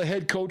 It's still a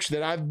head coach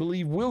that I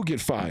believe will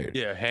get fired.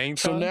 Yeah, hang time.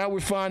 So now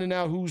we're finding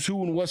out who's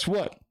who and what's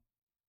what.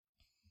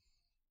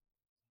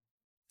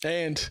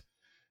 And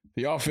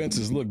the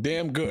offenses look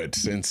damn good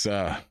since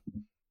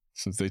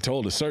they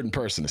told a certain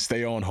person to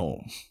stay on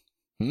home.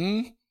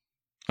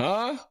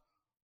 Huh?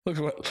 Look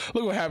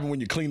what happened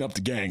when you clean up the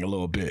gang a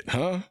little bit,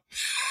 huh?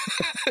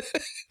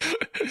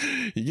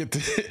 You get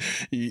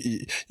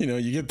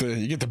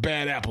the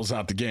bad apples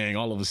out the gang.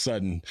 All of a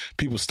sudden,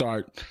 people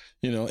start,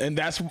 and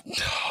that's,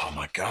 oh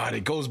my God,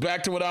 it goes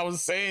back to what I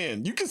was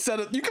saying. You could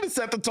have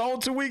set the tone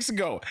 2 weeks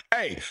ago.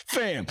 Hey,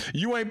 fam,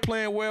 you ain't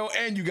playing well,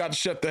 and you got to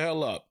shut the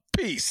hell up.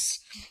 Peace.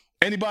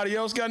 Anybody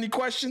else got any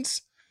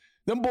questions?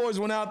 Them boys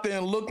went out there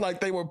and looked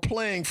like they were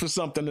playing for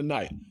something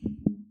tonight.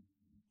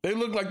 They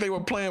looked like they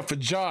were playing for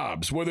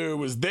jobs, whether it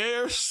was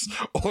theirs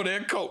or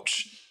their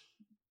coach.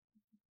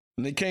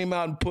 And they came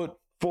out and put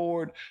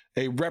forward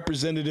a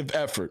representative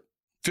effort.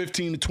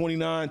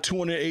 15-29,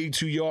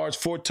 282 yards,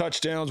 4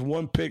 touchdowns,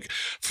 1 pick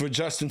for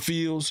Justin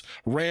Fields.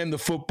 Ran the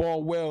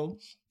football well,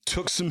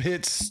 took some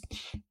hits.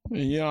 I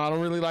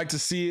don't really like to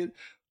see it.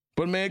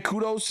 But, man,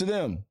 kudos to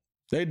them.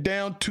 They're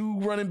down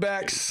 2 running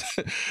backs,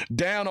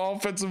 down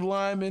offensive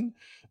linemen,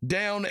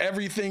 down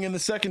everything in the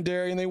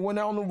secondary, and they went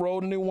out on the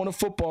road and they won a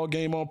football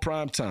game on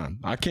prime time.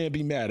 I can't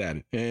be mad at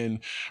it. And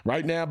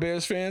right now,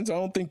 Bears fans, I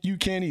don't think you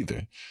can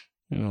either.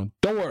 Don't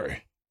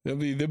worry. There'll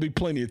be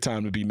plenty of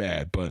time to be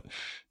mad, but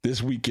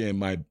this weekend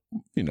might,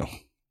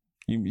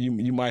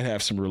 you might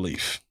have some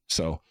relief.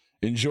 So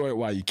enjoy it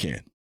while you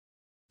can.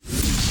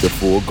 The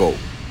Full Go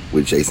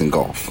with Jason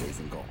Goff.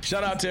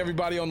 Shout out to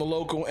everybody on the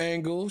local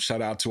angle.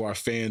 Shout out to our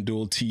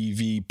FanDuel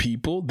TV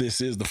people.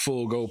 This is the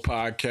Full Go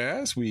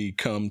Podcast. We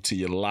come to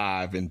you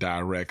live and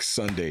direct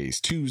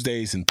Sundays,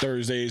 Tuesdays, and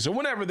Thursdays, or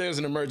whenever there's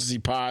an emergency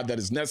pod that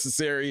is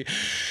necessary.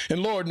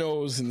 And Lord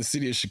knows, in the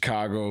city of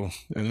Chicago,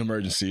 an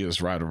emergency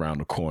is right around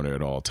the corner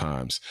at all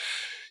times.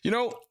 You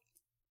know,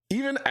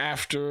 even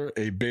after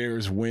a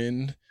Bears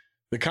win,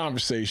 the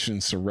conversation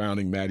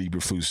surrounding Matt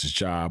Eberflus's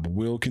job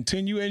will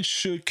continue and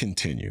should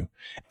continue.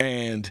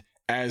 And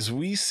as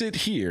we sit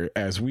here,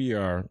 as we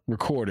are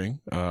recording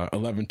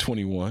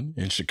 11:21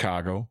 in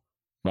Chicago,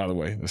 by the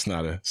way, it's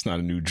not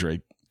a new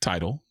Drake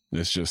title.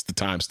 It's just the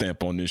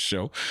timestamp on this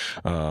show.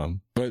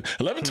 But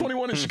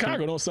 11:21 in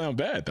Chicago don't sound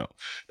bad, though.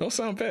 Don't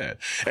sound bad.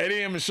 8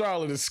 a.m. in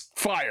Charlotte is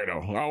fire,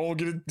 though.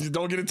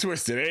 Don't get it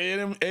twisted.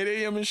 8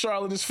 a.m. in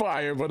Charlotte is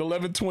fire, but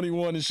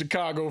 11:21 in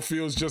Chicago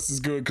feels just as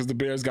good because the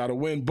Bears got to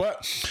win.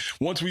 But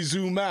once we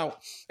zoom out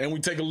and we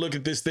take a look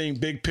at this thing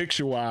big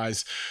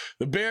picture-wise,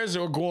 the Bears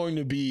are going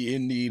to be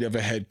in need of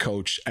a head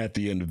coach at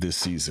the end of this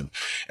season.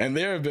 And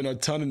there have been a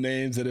ton of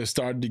names that have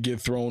started to get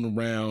thrown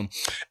around.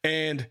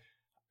 And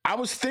I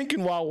was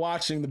thinking while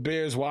watching the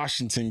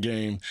Bears-Washington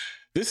game,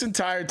 this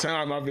entire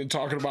time I've been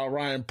talking about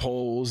Ryan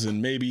Poles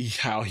and maybe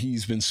how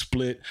he's been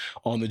split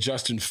on the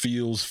Justin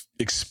Fields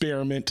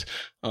experiment.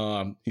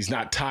 He's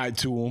not tied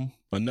to him.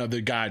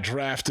 Another guy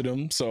drafted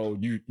him. So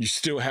you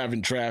still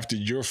haven't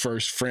drafted your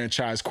first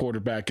franchise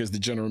quarterback as the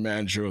general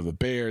manager of the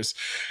Bears.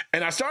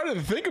 And I started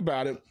to think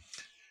about it.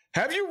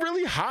 Have you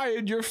really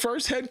hired your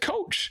first head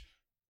coach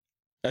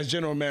as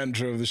general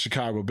manager of the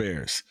Chicago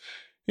Bears?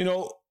 You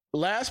know,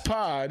 last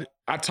pod,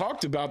 I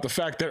talked about the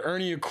fact that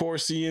Ernie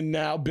Accorsi and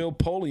now Bill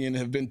Polian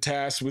have been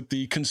tasked with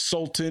the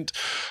consultant,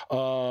 I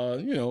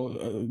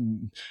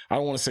don't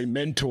want to say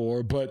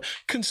mentor, but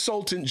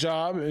consultant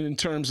job in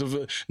terms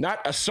of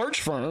not a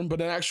search firm, but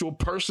an actual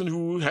person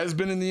who has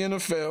been in the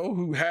NFL,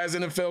 who has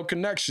NFL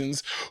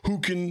connections, who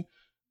can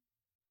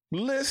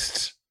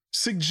list,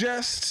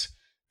 suggest,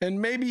 and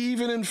maybe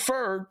even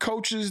infer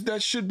coaches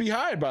that should be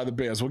hired by the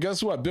Bears. Well,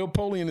 guess what? Bill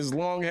Polian has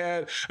long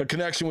had a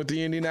connection with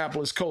the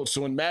Indianapolis Colts.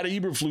 So when Matt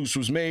Eberflus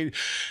was made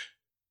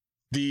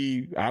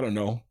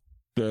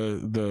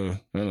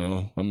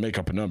I'll make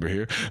up a number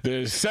here,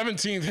 the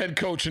 17th head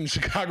coach in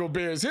Chicago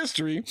Bears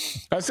history,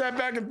 I sat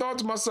back and thought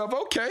to myself,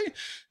 okay,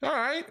 all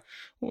right,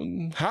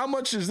 well, how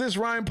much is this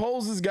Ryan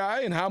Poles'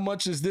 guy and how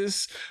much is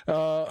this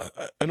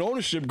an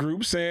ownership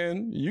group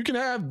saying you can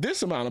have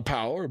this amount of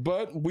power,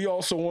 but we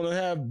also want to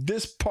have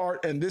this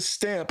part and this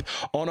stamp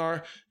on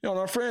our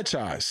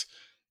franchise.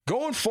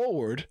 Going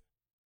forward,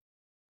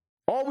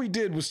 all we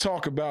did was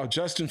talk about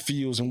Justin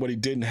Fields and what he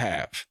didn't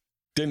have.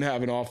 Didn't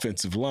have an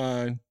offensive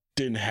line,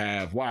 didn't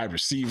have wide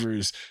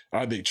receivers.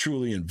 Are they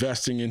truly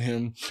investing in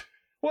him?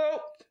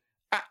 Well,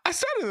 I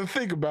started to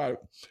think about it.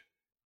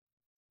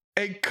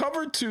 A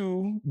cover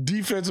 2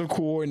 defensive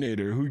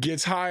coordinator who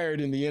gets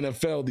hired in the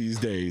NFL these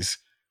days,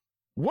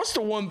 what's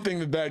the one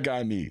thing that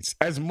guy needs?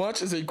 As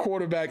much as a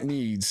quarterback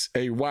needs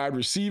a wide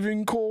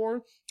receiving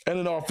core and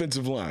an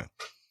offensive line.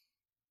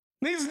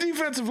 Needs a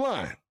defensive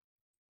line.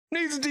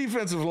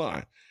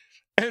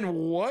 And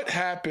what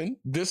happened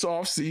this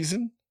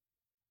offseason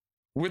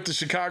with the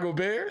Chicago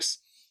Bears?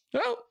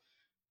 Well,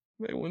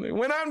 they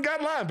went out and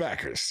got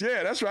linebackers.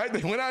 Yeah, that's right.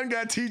 They went out and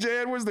got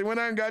TJ Edwards. They went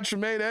out and got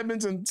Tremaine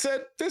Edmonds and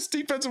said this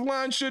defensive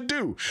line should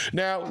do.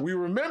 Now, we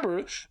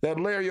remember that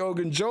Larry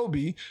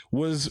Ogunjobi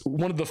was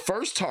one of the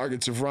first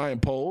targets of Ryan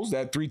Poles,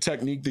 that 3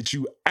 technique that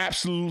you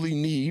absolutely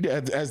need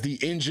as the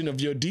engine of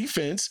your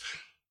defense.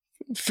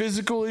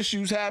 Physical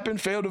issues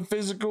happened, failed a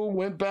physical,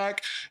 went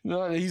back.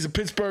 He's a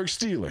Pittsburgh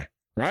Steeler,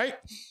 right?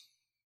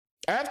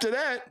 After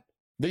that,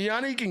 the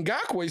Yannick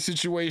Ngakoue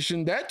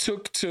situation, that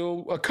took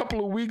till a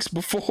couple of weeks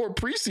before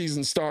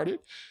preseason started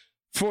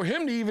for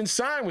him to even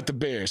sign with the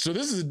Bears. So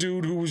this is a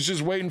dude who was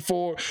just waiting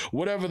for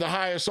whatever the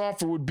highest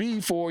offer would be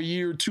for a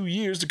year or 2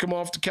 years to come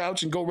off the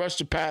couch and go rush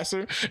the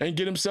passer and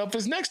get himself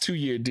his next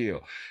 2-year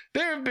deal.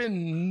 There have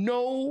been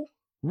no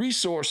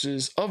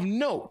resources of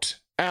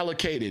note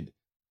allocated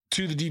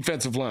to the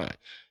defensive line.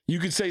 You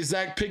could say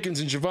Zach Pickens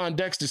and Javon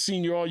Dexter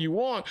Sr. all you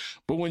want,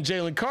 but when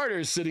Jalen Carter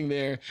is sitting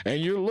there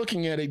and you're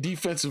looking at a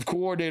defensive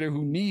coordinator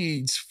who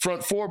needs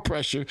front 4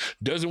 pressure,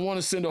 doesn't want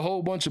to send a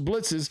whole bunch of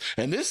blitzes,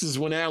 and this is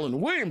when Alan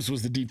Williams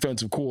was the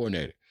defensive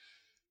coordinator.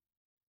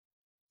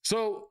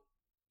 So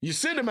you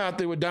send him out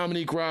there with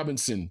Dominique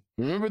Robinson.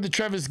 Remember the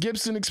Trevis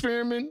Gibson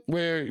experiment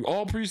where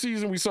all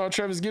preseason we saw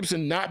Trevis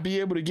Gibson not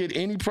be able to get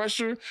any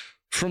pressure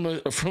from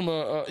a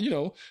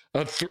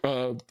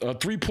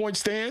 3-point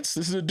stance?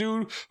 This is a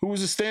dude who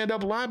was a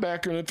stand-up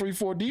linebacker in a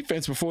 3-4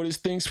 defense before this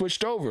thing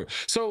switched over.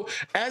 So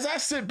as I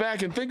sit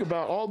back and think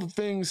about all the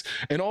things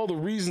and all the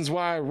reasons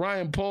why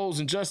Ryan Poles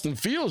and Justin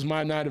Fields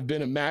might not have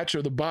been a match,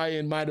 or the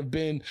buy-in might have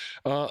been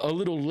a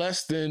little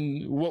less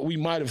than what we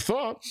might have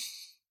thought,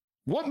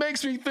 What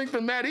makes me think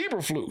that Matt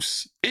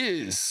Eberflus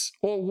is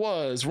or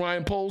was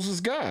Ryan Poles'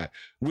 guy?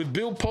 With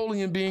Bill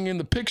Polian being in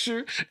the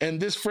picture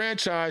and this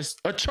franchise,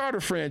 a charter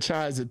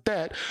franchise at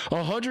that,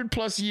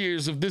 100+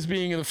 years of this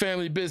being in the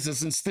family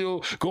business and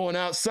still going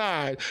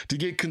outside to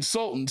get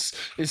consultants,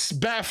 it's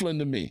baffling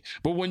to me.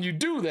 But when you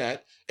do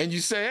that and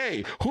you say,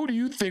 hey, who do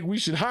you think we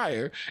should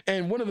hire?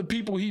 And one of the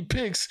people he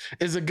picks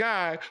is a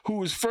guy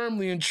who is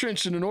firmly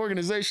entrenched in an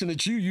organization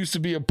that you used to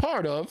be a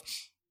part of,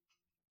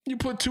 you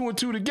put 2 and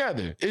 2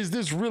 together. Is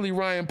this really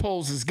Ryan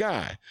Poles'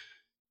 guy?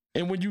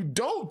 And when you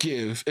don't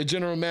give a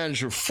general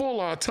manager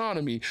full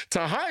autonomy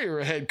to hire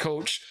a head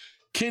coach,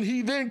 can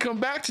he then come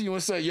back to you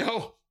and say,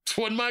 yo, this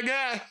wasn't my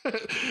guy.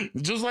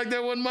 Just like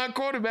that wasn't my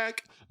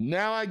quarterback.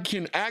 Now I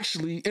can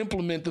actually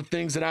implement the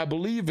things that I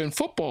believe in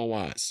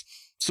football-wise.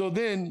 So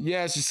then you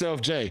ask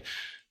yourself, Jay,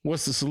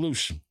 what's the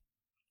solution?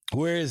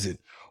 Where is it?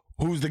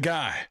 Who's the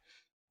guy?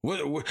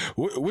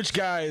 Which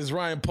guy is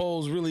Ryan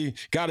Poles really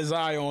got his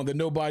eye on that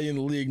nobody in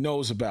the league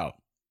knows about?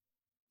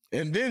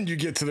 And then you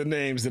get to the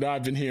names that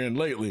I've been hearing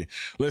lately.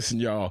 Listen,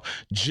 y'all,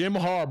 Jim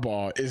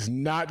Harbaugh is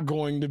not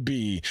going to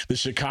be the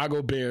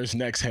Chicago Bears'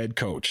 next head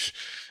coach.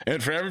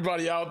 And for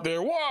everybody out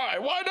there, why?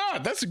 Why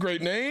not? That's a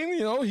great name.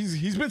 You know,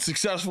 he's been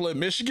successful at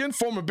Michigan,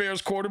 former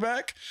Bears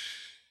quarterback.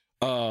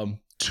 2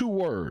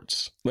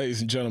 words, ladies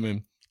and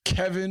gentlemen,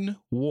 Kevin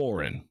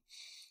Warren.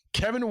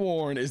 Kevin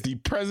Warren is the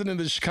president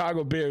of the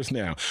Chicago Bears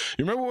now.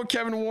 You remember what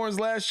Kevin Warren's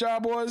last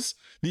job was?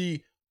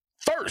 The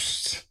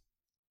first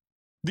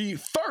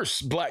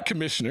black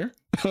commissioner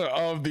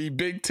of the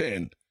Big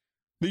Ten.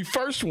 The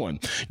first one.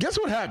 Guess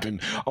what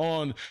happened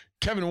on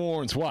Kevin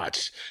Warren's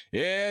watch?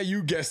 Yeah,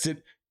 you guessed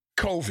it,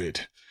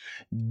 COVID.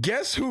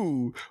 Guess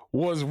who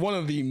was one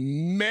of the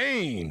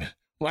main,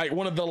 like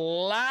one of the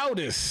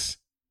loudest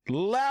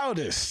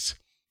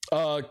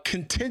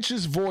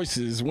contentious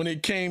voices when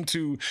it came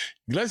to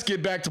let's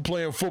get back to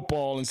playing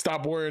football and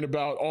stop worrying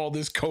about all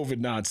this COVID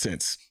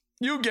nonsense?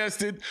 You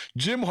guessed it,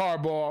 Jim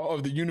Harbaugh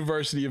of the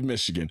University of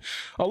Michigan,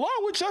 along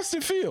with Justin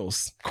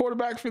Fields,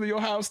 quarterback for the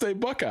Ohio State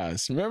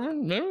Buckeyes.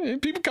 Remember?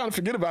 People kind of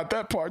forget about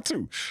that part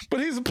too. But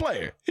he's a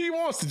player. He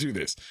wants to do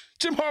this.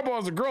 Jim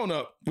Harbaugh is a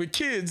grown-up with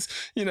kids,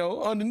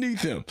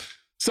 underneath him.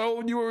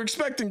 So you were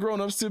expecting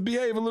grown-ups to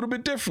behave a little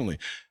bit differently.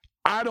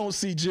 I don't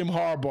see Jim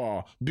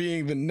Harbaugh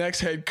being the next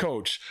head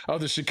coach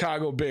of the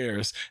Chicago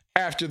Bears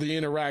after the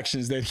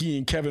interactions that he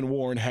and Kevin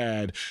Warren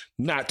had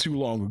not too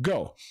long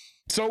ago.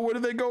 So where do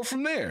they go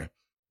from there?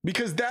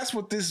 Because that's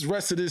what this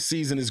rest of this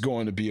season is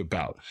going to be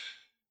about.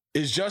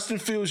 Is Justin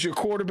Fields your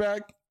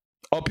quarterback?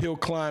 Uphill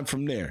climb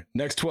from there.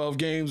 Next 12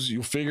 games,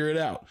 you'll figure it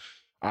out.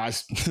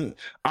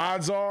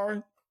 Odds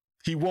are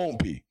he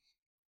won't be.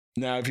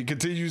 Now, if he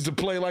continues to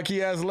play like he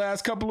has the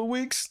last couple of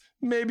weeks,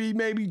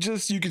 maybe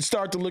just you can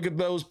start to look at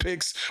those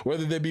picks,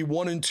 whether they be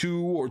 1 and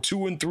 2 or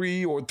 2 and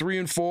 3 or 3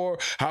 and 4,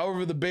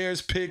 however the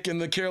Bears pick and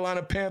the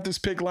Carolina Panthers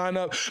pick line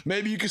up.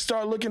 Maybe you can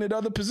start looking at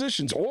other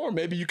positions, or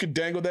maybe you could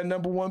dangle that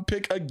number 1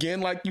 pick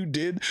again like you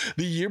did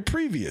the year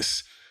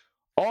previous.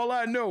 All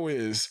I know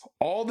is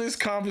all this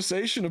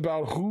conversation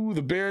about who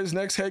the Bears'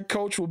 next head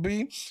coach will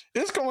be,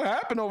 it's going to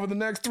happen over the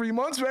next 3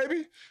 months,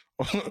 baby.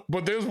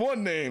 But there's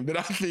one name that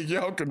I think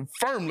y'all can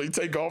firmly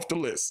take off the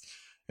list.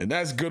 And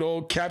that's good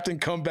old Captain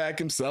Comeback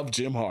himself,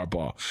 Jim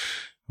Harbaugh.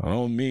 I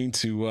don't mean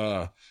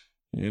to,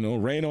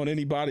 rain on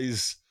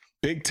anybody's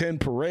Big Ten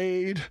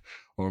parade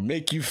or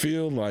make you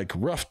feel like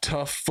rough,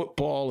 tough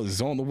football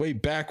is on the way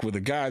back with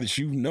a guy that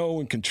you know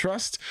and can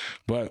trust.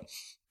 But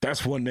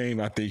that's one name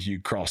I think you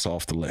cross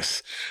off the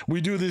list. We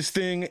do this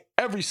thing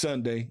every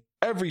Sunday,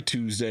 every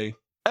Tuesday,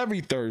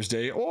 every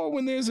Thursday, or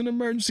when there's an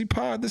emergency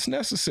pod that's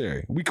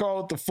necessary. We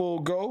call it the Full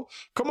Go.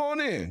 Come on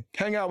in.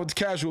 Hang out with the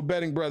Casual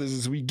Betting Brothers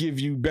as we give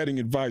you betting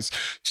advice.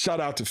 Shout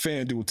out to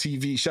FanDuel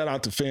TV. Shout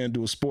out to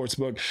FanDuel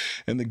Sportsbook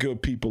and the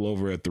good people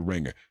over at The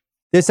Ringer.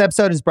 This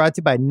episode is brought to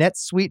you by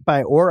NetSuite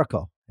by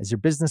Oracle. As your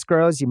business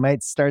grows, you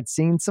might start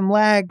seeing some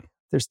lag.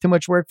 There's too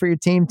much work for your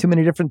team, too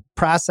many different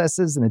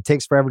processes, and it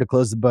takes forever to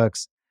close the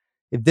books.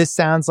 If this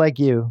sounds like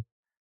you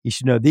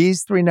should know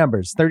these 3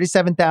 numbers: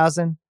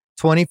 37,000,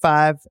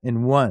 25,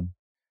 and 1.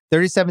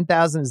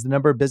 37,000 is the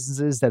number of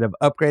businesses that have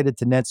upgraded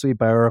to NetSuite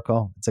by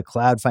Oracle. It's a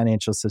cloud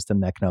financial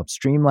system that can help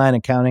streamline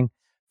accounting,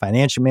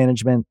 financial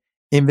management,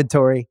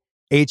 inventory,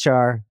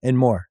 HR, and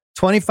more.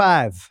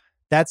 25,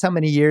 that's how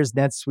many years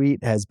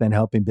NetSuite has been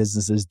helping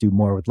businesses do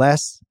more with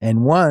less.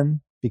 And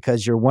 1,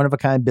 because your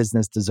one-of-a-kind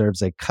business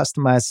deserves a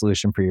customized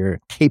solution for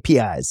your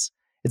KPIs.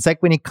 It's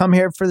like when you come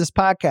here for this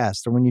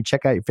podcast or when you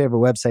check out your favorite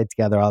website to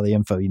gather all the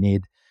info you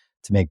need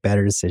to make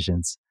better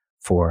decisions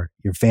for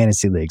your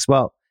fantasy leagues.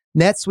 Well,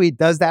 NetSuite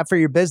does that for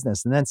your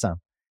business and then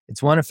some.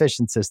 It's one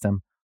efficient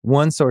system,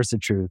 one source of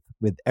truth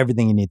with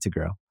everything you need to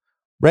grow.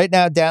 Right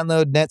now,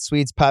 download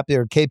NetSuite's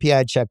popular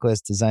KPI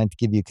checklist designed to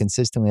give you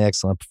consistently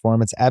excellent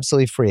performance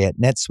absolutely free at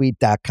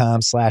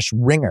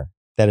netsuite.com/ringer.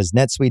 That is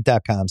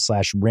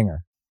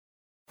netsuite.com/ringer.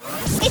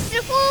 It's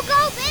the Full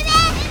Go, baby!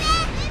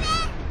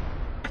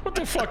 What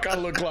the fuck I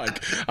look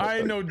like? I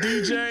ain't no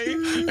DJ,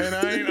 and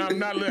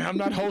I'm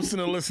not hosting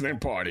a listening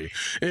party.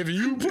 If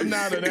you putting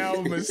out an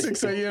album at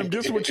 6 a.m.,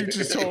 guess what you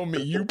just told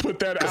me? You put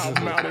that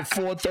album out at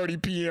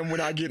 4:30 p.m. when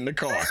I get in the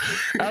car.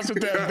 That's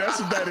what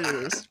that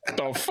is.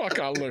 The fuck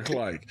I look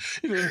like?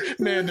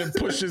 Man done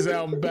pushed his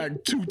album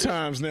back 2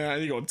 times now,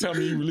 and you gonna tell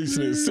me you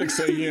releasing it at 6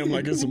 a.m.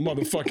 like it's a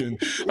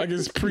motherfucking, like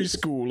it's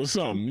preschool or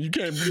something. You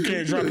can't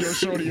drop your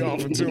shorty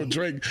off until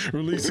Drake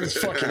releases his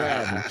fucking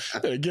album.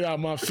 Better get out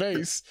my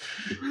face.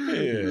 Yeah.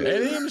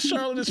 And him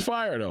Charlotte is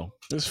fire though.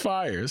 It's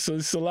fire. So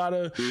it's a lot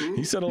of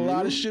he said a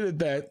lot of shit at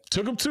that.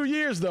 Took him 2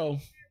 years though.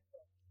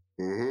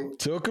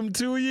 Took him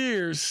 2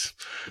 years.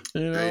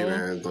 You know, hey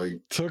man, like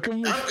took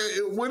him.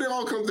 When it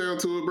all comes down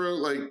to it, bro,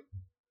 like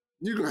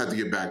you're gonna have to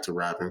get back to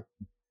rapping.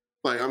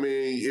 Like, I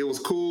mean, it was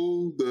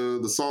cool,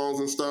 the songs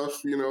and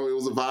stuff, you know, it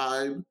was a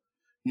vibe,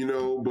 you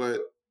know,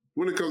 but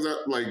when it comes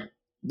out, like,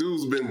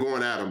 dude's been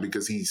going at him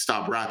because he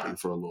stopped rapping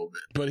for a little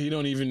bit. But he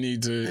don't even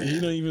need to,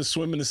 he don't even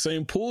swim in the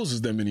same pools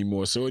as them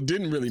anymore, so it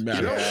didn't really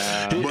matter.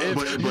 But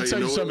it affects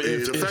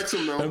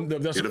him, though.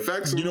 It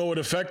affects him. You know what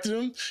affected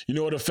him? You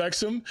know what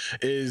affects him?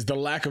 Is the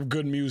lack of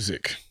good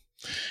music.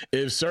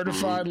 If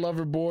Certified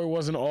Lover Boy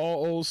wasn't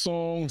all old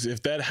songs,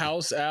 if that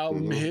House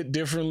album hit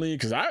differently,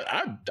 because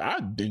I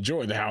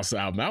enjoyed the House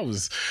album. I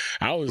was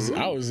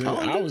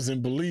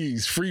in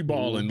Belize free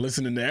balling,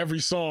 listening to every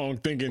song,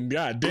 thinking,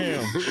 God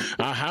damn,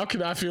 how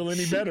can I feel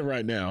any better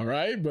right now,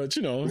 right? But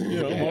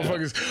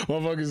motherfuckers,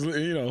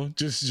 you know,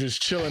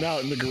 just chilling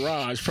out in the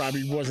garage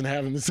probably wasn't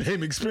having the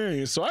same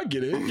experience. So I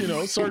get it, you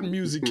know, certain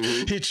music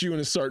hits you in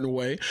a certain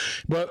way,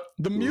 but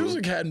the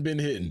music hadn't been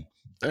hitting.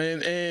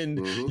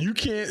 And you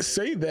can't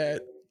say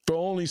that for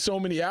only so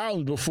many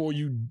albums before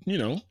you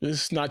know,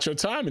 it's not your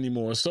time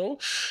anymore. So,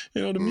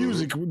 you know, the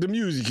music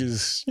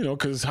is, you know,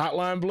 because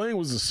Hotline Bling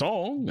was a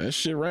song. That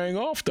shit rang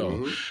off,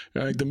 though.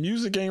 Like, the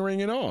music ain't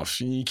ringing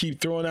off. And you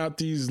keep throwing out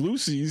these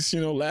Lucy's,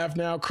 you know, Laugh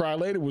Now, Cry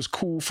Later was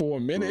cool for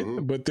a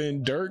minute, but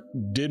then Dirk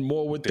did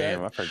more with that.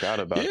 Damn, I forgot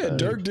about that. Yeah,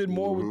 Dirk did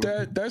more with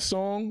that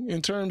song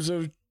in terms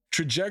of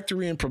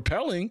trajectory and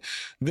propelling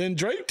than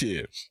Drake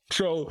did.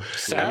 So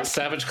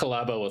Savage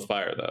Collabo was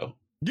fire though.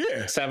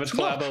 Yeah, Savage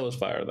Collabo was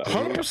fire though.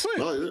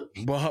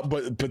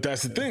 100%. But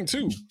that's the thing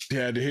too. He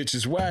had to hitch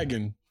his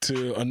wagon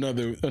to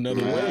another wave.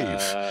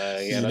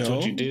 That's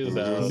what you do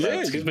though. Yeah.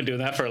 He's been doing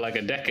that for like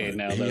a decade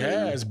now. He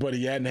has, but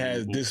he hadn't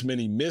had this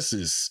many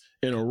misses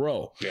in a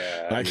row.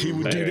 Yeah, like he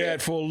would do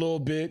that for a little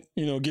bit,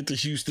 you know, get the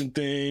Houston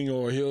thing,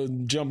 or he'll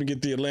jump and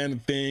get the Atlanta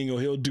thing, or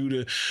he'll do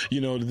the,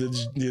 you know,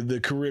 the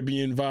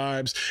Caribbean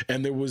vibes,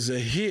 and there was a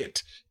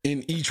hit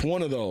in each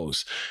one of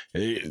those.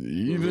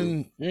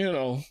 Even you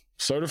know,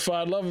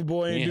 Certified Lover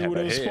Boy ain't do what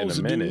it was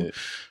supposed to do,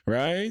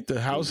 right?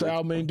 The House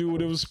album ain't do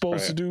what it was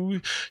supposed to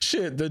do.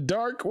 Shit, the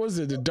Dark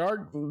Lane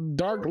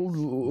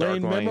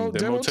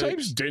demo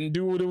tapes didn't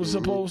do what it was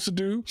supposed to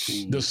do.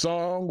 The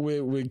song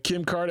with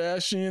Kim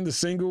Kardashian, the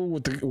single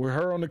with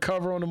her on the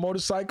cover on the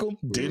motorcycle,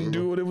 didn't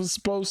do what it was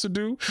supposed to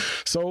do.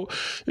 So,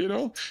 you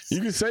know, you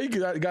can say you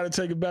got to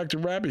take it back to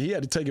rapping. He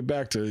had to take it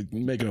back to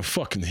making a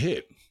fucking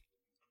hit.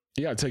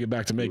 You got to take it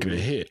back to making a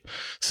hit.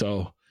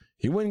 So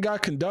he went and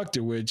got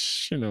Conductor,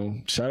 which, you know,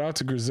 shout out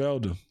to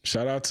Griselda.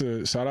 Shout out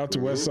to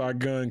Westside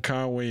Gun,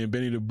 Conway, and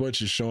Benny the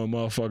Butcher, showing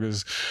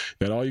motherfuckers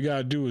that all you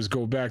gotta do is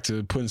go back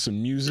to putting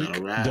some music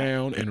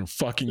down and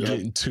fucking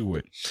getting to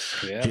it.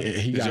 Yeah.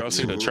 Did y'all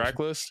see the track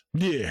list?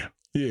 Yeah.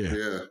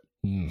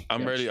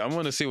 I'm ready. I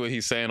want to see what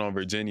he's saying on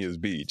Virginia's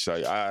Beach.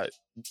 Like,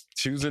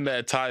 choosing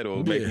that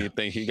title make me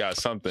think he got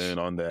something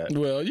on that.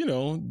 Well, you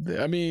know,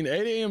 I mean,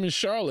 8 a.m. in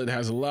Charlotte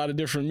has a lot of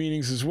different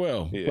meanings as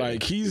well. Yeah.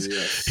 Like he's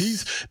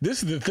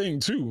this is the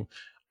thing too.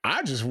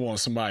 I just want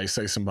somebody to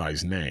say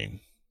somebody's name.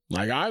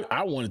 Like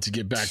I wanted to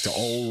get back to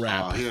old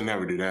rap. He'll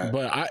never do that.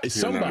 But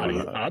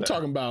I'm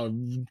talking about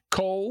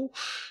Cole,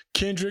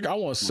 Kendrick. I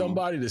want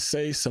somebody to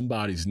say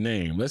somebody's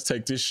name. Let's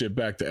take this shit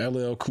back to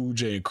LL Cool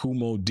J and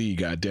Kumo D.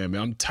 Goddamn it,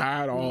 I'm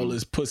tired of all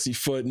this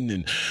pussyfooting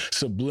and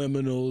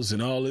subliminals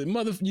and all that.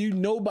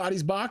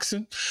 Nobody's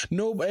boxing.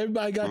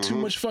 Everybody got too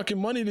much fucking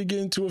money to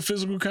get into a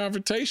physical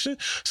confrontation.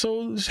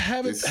 So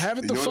have it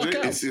the fuck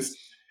out.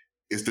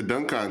 It's the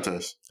dunk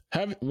contest.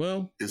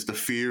 It's the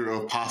fear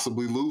of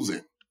possibly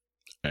losing.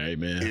 Hey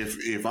man,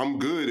 if I'm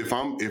good, if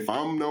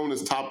I'm known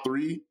as top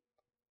 3,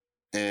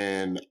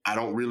 and I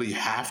don't really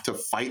have to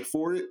fight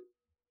for it,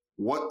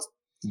 what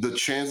the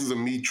chances of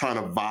me trying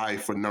to vie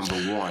for number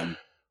 1?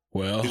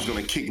 Well, is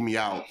going to kick me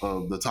out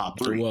of the top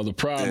 3. Well, the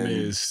problem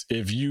is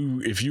if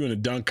you in a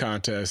dunk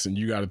contest and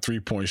you got a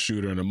 3-point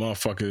shooter and the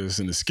motherfuckers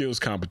in the skills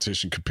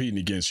competition competing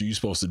against you, you're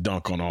supposed to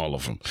dunk on all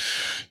of them.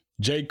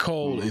 J.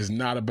 Cole is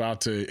not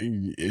about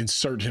to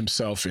insert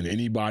himself in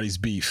anybody's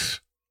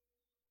beef.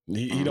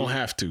 He don't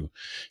have to.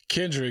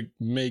 Kendrick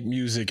make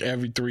music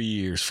every 3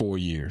 years, 4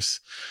 years.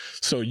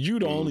 So you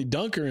the only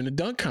dunker in the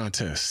dunk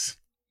contest.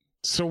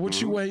 So what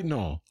you waiting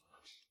on?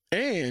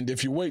 And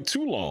if you wait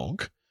too long,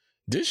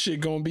 this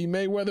shit gonna be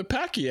Mayweather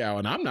Pacquiao,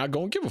 and I'm not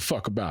gonna give a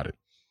fuck about it.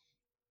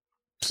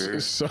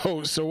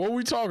 So what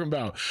we talking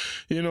about?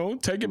 You know,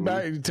 take it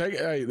back.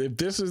 Hey, if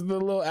this is the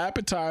little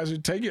appetizer,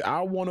 take it.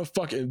 I want to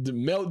fucking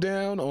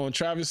meltdown on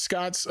Travis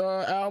Scott's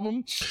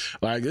album.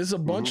 Like, it's a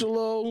bunch of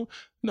little.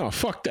 No,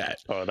 fuck that.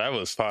 Oh, that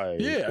was fire.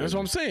 Yeah, that's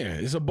what I'm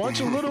saying. It's a bunch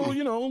of little,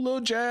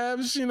 little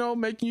jabs,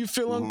 making you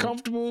feel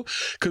uncomfortable.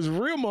 Because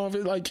real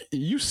motherfucker, like,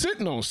 you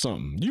sitting on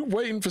something. You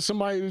waiting for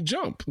somebody to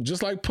jump.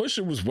 Just like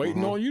Pusha was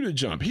waiting on you to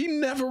jump. He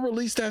never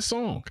released that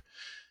song.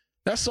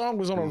 That song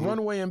was on a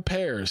runway in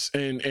Paris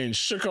and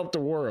shook up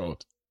the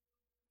world.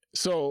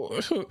 So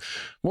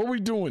what we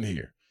doing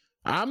here?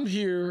 I'm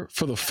here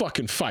for the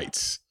fucking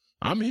fights.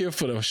 I'm here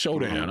for the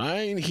showdown.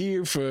 I ain't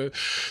here for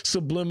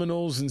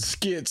subliminals and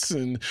skits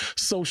and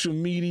social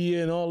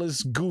media and all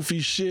this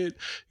goofy shit.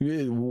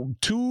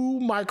 2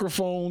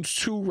 microphones,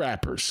 2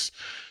 rappers,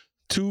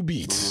 2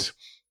 beats.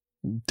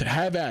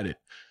 Have at it.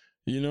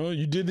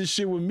 You did this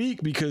shit with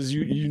Meek because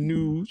you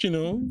knew,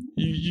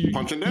 you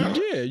punching down.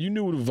 Yeah, you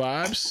knew the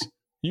vibes.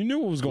 You knew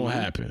what was going to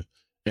happen.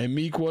 And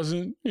Meek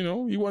wasn't, he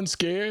wasn't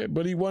scared,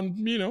 but he wasn't,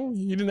 he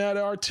didn't have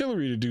the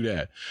artillery to do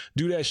that.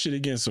 Do that shit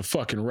against a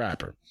fucking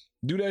rapper.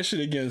 Do that shit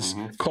against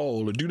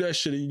Cole, or do that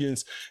shit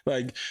against,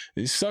 like,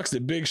 it sucks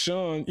that Big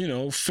Sean,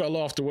 fell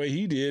off the way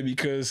he did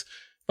because,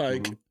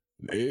 like,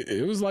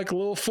 it was like a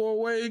little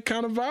 4-way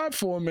kind of vibe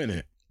for a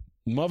minute.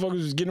 Motherfuckers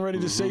was getting ready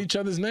to say each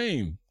other's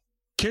name.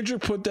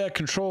 Kendrick put that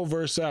Control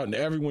verse out and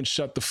everyone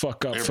shut the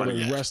fuck up for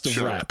the rest of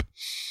rap.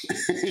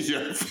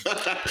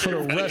 For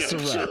the rest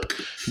of rap.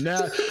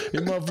 Now, you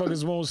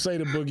motherfuckers won't say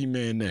the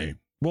boogeyman name.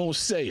 Won't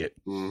say it.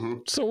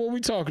 So what we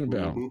talking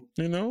about?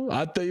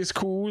 I think it's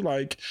cool.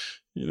 Like,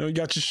 you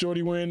got your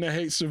shorty wearing the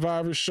Hate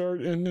Survivor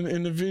shirt in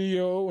the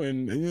video,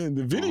 and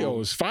the video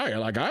is fire.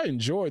 Like, I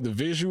enjoyed the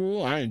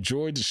visual. I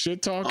enjoyed the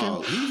shit talking.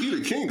 Oh, he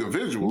the king of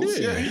visuals.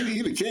 Yeah,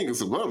 he the king of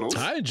subliminals.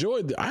 I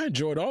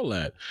enjoyed all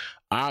that.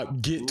 I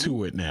get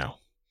to it now.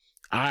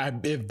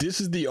 If this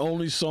is the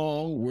only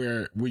song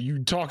where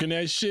you talking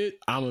that shit,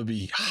 I'm gonna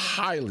be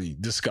highly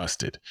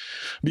disgusted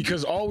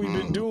because all we've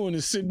been doing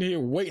is sitting here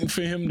waiting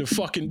for him to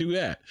fucking do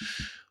that.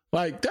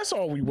 Like, that's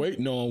all we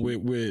waiting on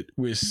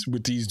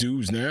with these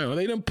dudes now.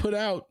 They done put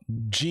out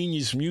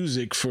genius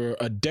music for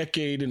a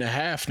decade and a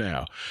half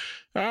now.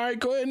 All right,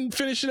 go ahead and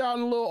finish it out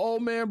in a little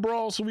old man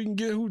brawl so we can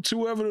get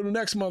whoever the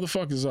next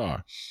motherfuckers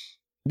are.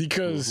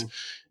 Because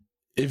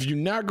if you're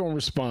not going to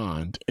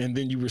respond and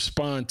then you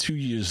respond 2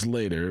 years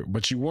later,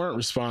 but you weren't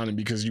responding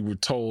because you were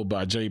told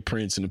by Jay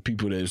Prince and the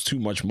people that there's too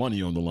much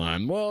money on the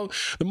line, well,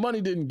 the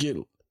money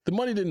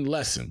didn't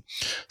lessen.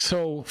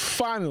 So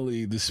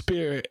finally, the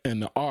spirit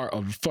and the art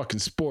of fucking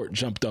sport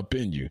jumped up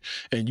in you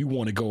and you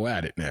want to go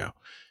at it now.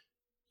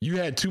 You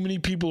had too many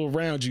people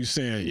around you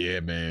saying,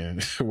 yeah,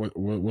 man,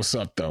 what's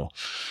up, though?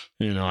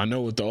 I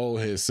know what the old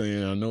head's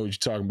saying. I know what you're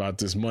talking about,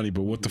 this money,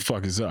 but what the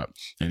fuck is up?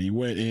 And he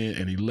went in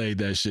and he laid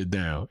that shit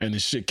down. And the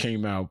shit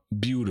came out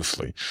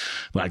beautifully.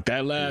 Like,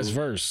 that last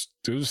verse,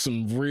 there was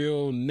some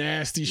real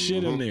nasty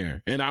shit in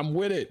there. And I'm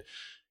with it.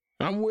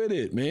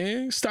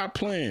 Man. Stop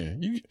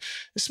playing.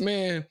 This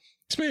man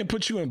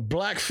put you in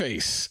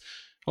blackface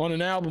on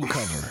an album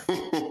cover.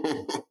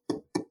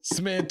 This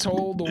man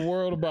told the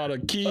world about a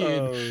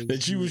kid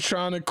that you was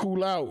trying to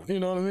cool out. You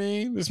know what I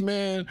mean? This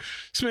man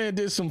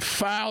did some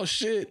foul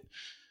shit.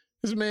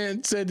 This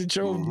man said that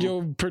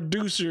your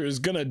producer is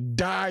gonna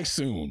die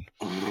soon.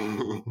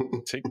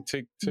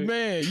 Tick.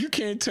 Man, you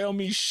can't tell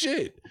me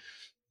shit.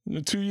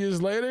 2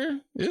 years later,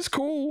 it's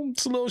cool.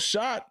 It's a little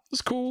shot.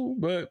 It's cool,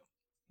 but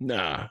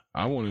nah,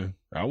 I want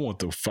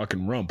the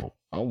fucking rumble.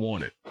 I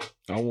want it.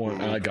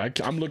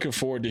 I'm looking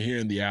forward to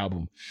hearing the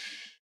album.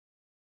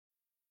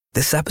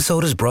 This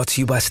episode is brought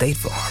to you by State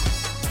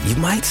Farm. You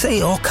might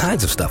say all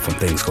kinds of stuff when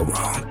things go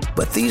wrong,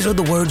 but these are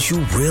the words you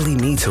really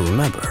need to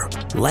remember.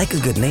 Like a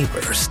good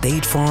neighbor,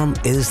 State Farm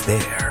is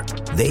there.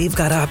 They've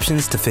got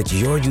options to fit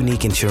your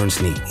unique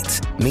insurance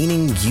needs,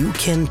 meaning you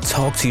can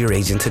talk to your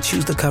agent to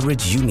choose the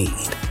coverage you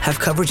need. Have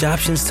coverage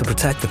options to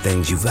protect the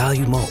things you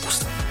value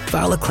most.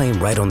 File a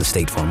claim right on the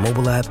State Farm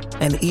mobile app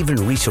and even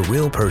reach a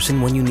real person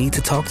when you need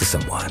to talk to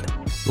someone.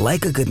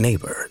 Like a good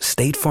neighbor,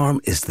 State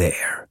Farm is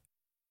there.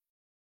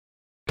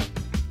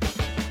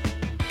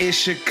 It's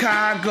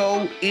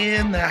Chicago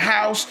in the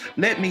house.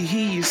 Let me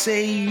hear you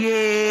say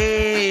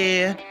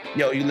yeah.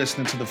 Yo, you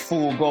listening to the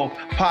Full Go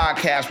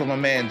podcast with my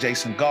man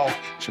Jason Goff.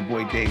 It's your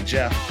boy Dave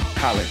Jeff.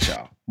 Holla at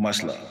y'all.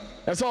 Much love.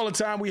 That's all the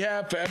time we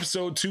have for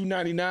episode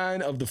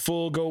 299 of the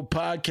Full Go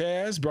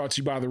podcast, brought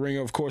to you by The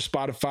Ringer. Of course,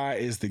 Spotify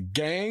is the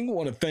gang.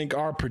 Want to thank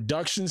our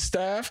production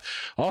staff.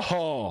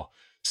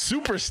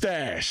 Super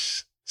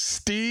Stash.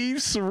 Steve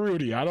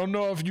Cerruti. I don't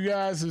know if you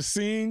guys have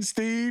seen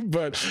Steve,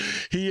 but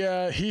he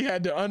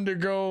had to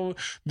undergo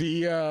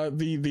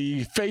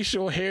the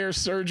facial hair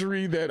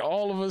surgery that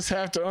all of us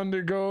have to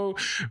undergo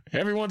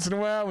every once in a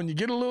while when you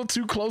get a little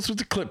too close with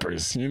the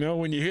clippers.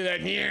 When you hear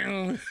that,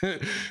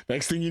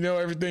 next thing you know,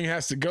 everything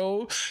has to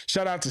go.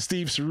 Shout out to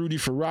Steve Cerruti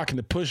for rocking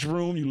the push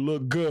room. You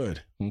look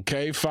good.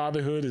 Okay,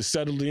 fatherhood has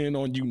settled in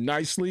on you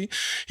nicely.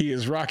 He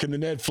is rocking the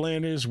Ned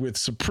Flanders with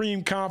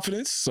supreme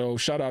confidence. So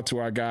shout out to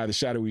our guy, the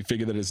shadowy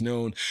figure that is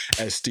known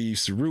as Steve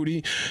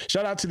Cerruti.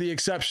 Shout out to the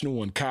exceptional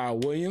one, Kyle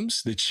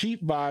Williams, the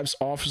Cheap Vibes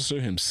officer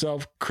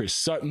himself, Chris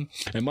Sutton,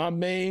 and my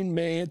main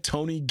man,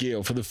 Tony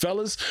Gill. For the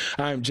fellas,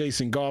 I am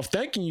Jason Goff.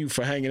 Thanking you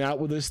for hanging out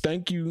with us.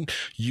 Thank you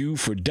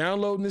for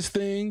downloading this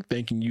thing.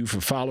 Thanking you for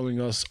following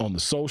us on the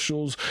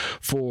socials,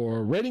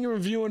 for rating and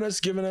reviewing us,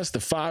 giving us the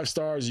 5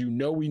 stars you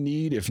know we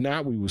need. If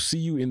not, we will see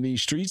you in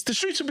these streets. The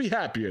streets will be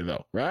happier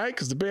though, right?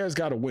 Because the Bears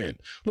got to win.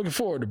 Looking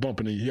forward to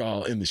bumping into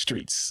y'all in the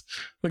streets.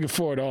 Looking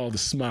forward to all the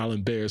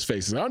smiling Bears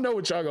faces. I know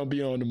what y'all gonna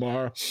be on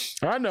tomorrow.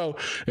 I know.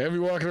 Every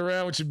walking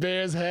around with your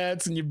Bears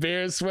hats and your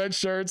Bears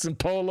sweatshirts and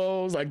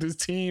polos like this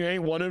team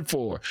ain't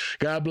 1-4.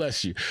 God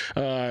bless you.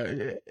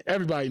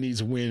 Everybody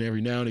needs a win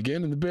every now and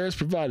again, and the Bears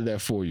provided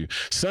that for you.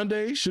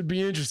 Sunday should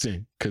be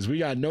interesting because we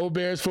got no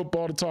Bears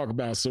football to talk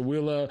about. So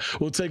we'll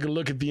take a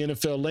look at the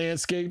NFL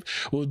landscape.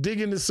 We'll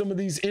dig into some of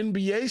these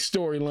NBA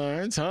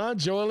storylines, huh?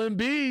 Joel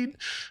Embiid,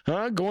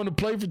 going to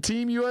play for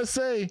Team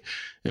USA.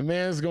 And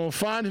man's gonna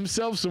find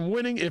himself some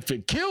winning if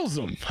it kills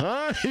him,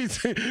 huh?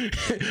 Let's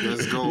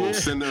go. Yeah.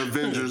 Send the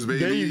Avengers, baby.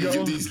 There you go.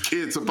 Get these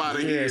kids up out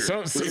of here.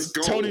 Let's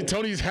go.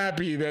 Tony's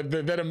happy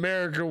that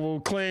America will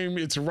claim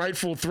its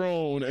rightful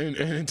throne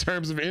in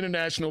terms of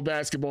international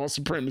basketball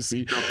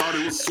supremacy. Y'all thought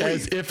it was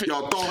sweet.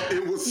 Y'all thought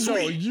it was sweet.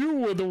 No, you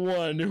were the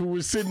one who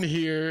was sitting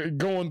here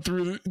going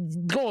through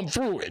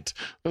it.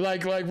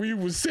 Like we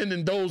was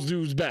sending those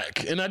dudes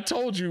back. And I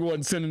told you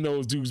wasn't sending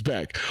those dudes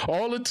back.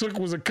 All it took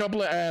was a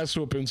couple of ass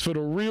whoopings for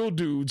the real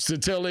dudes to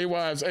tell their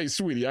wives, hey,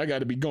 sweetie, I got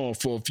to be gone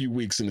for a few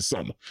weeks in the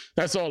summer.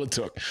 That's all it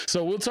took.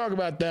 So we'll talk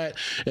about that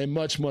and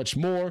much, much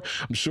more.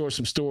 I'm sure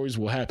some stories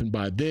will happen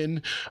by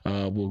then.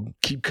 We'll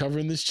keep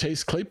covering this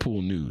Chase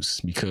Claypool news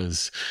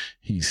because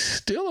he's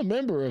still a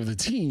member of the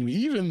team,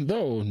 even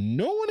though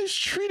no one is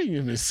treating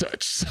him as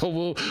such. So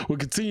we'll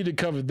continue to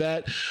cover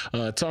that,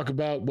 talk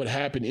about what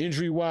happened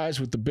injury-wise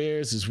with the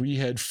Bears as we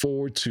head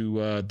forward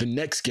to the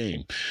next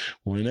game,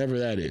 whenever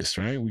that is,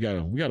 right? We got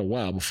a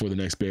while before the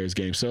next Bears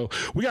game. So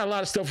we got a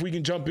lot of stuff we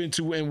can jump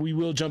into, and we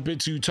will jump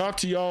into. Talk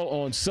to y'all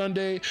on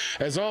Sunday.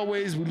 As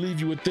always, we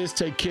leave you with this.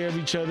 Take care of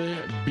each other.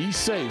 Be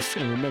safe,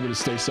 and remember to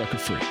stay sucker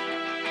free.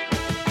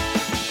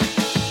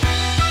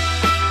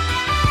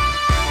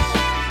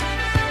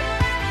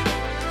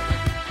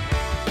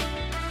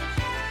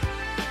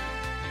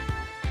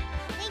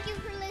 Thank you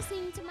for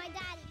listening to my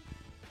daddy.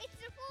 It's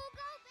the Full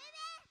Go,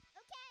 baby.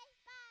 Okay,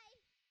 bye.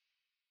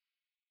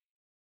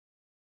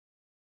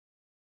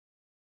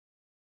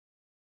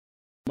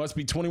 Must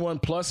be 21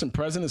 plus and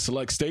present in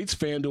select states.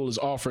 FanDuel is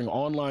offering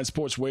online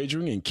sports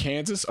wagering in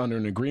Kansas under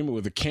an agreement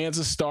with the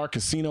Kansas Star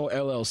Casino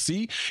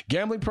LLC.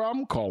 Gambling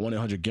problem? Call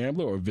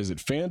 1-800-GAMBLER or visit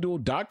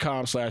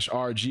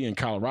FanDuel.com/RG in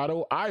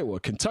Colorado, Iowa,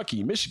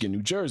 Kentucky, Michigan,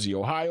 New Jersey,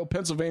 Ohio,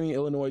 Pennsylvania,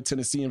 Illinois,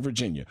 Tennessee, and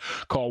Virginia.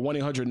 Call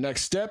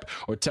 1-800-NEXT-STEP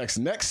or text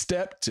NEXT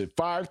STEP to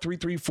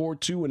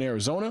 53342 in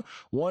Arizona,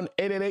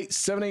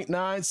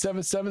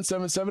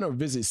 1-888-789-7777 or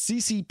visit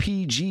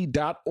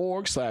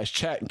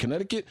ccpg.org/chat in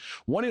Connecticut,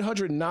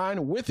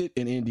 1-800-9-WITH IT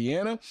in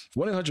Indiana,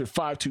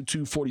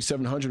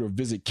 1-800-522-4700 or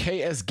visit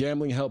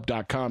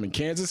ksgamblinghelp.com in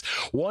Kansas,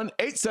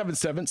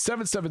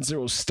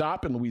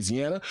 1-877-770-STOP in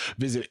Louisiana,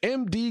 visit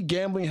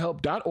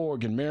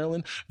mdgamblinghelp.org in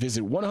Maryland,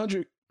 visit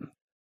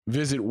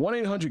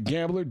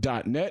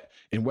 1-800-GAMBLER.net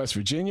in West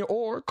Virginia,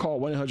 or call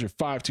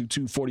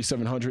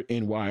 1-800-522-4700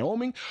 in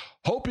Wyoming.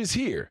 Hope is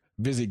here.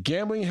 Visit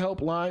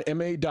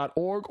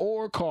gamblinghelplinema.org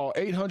or call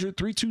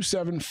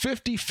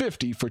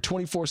 800-327-5050 for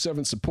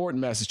 24/7 support in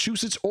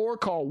Massachusetts, or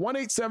call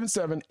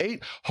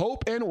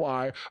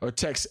 1-877-8-HOPE-NY or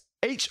text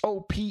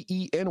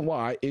HOPENY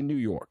in New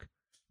York.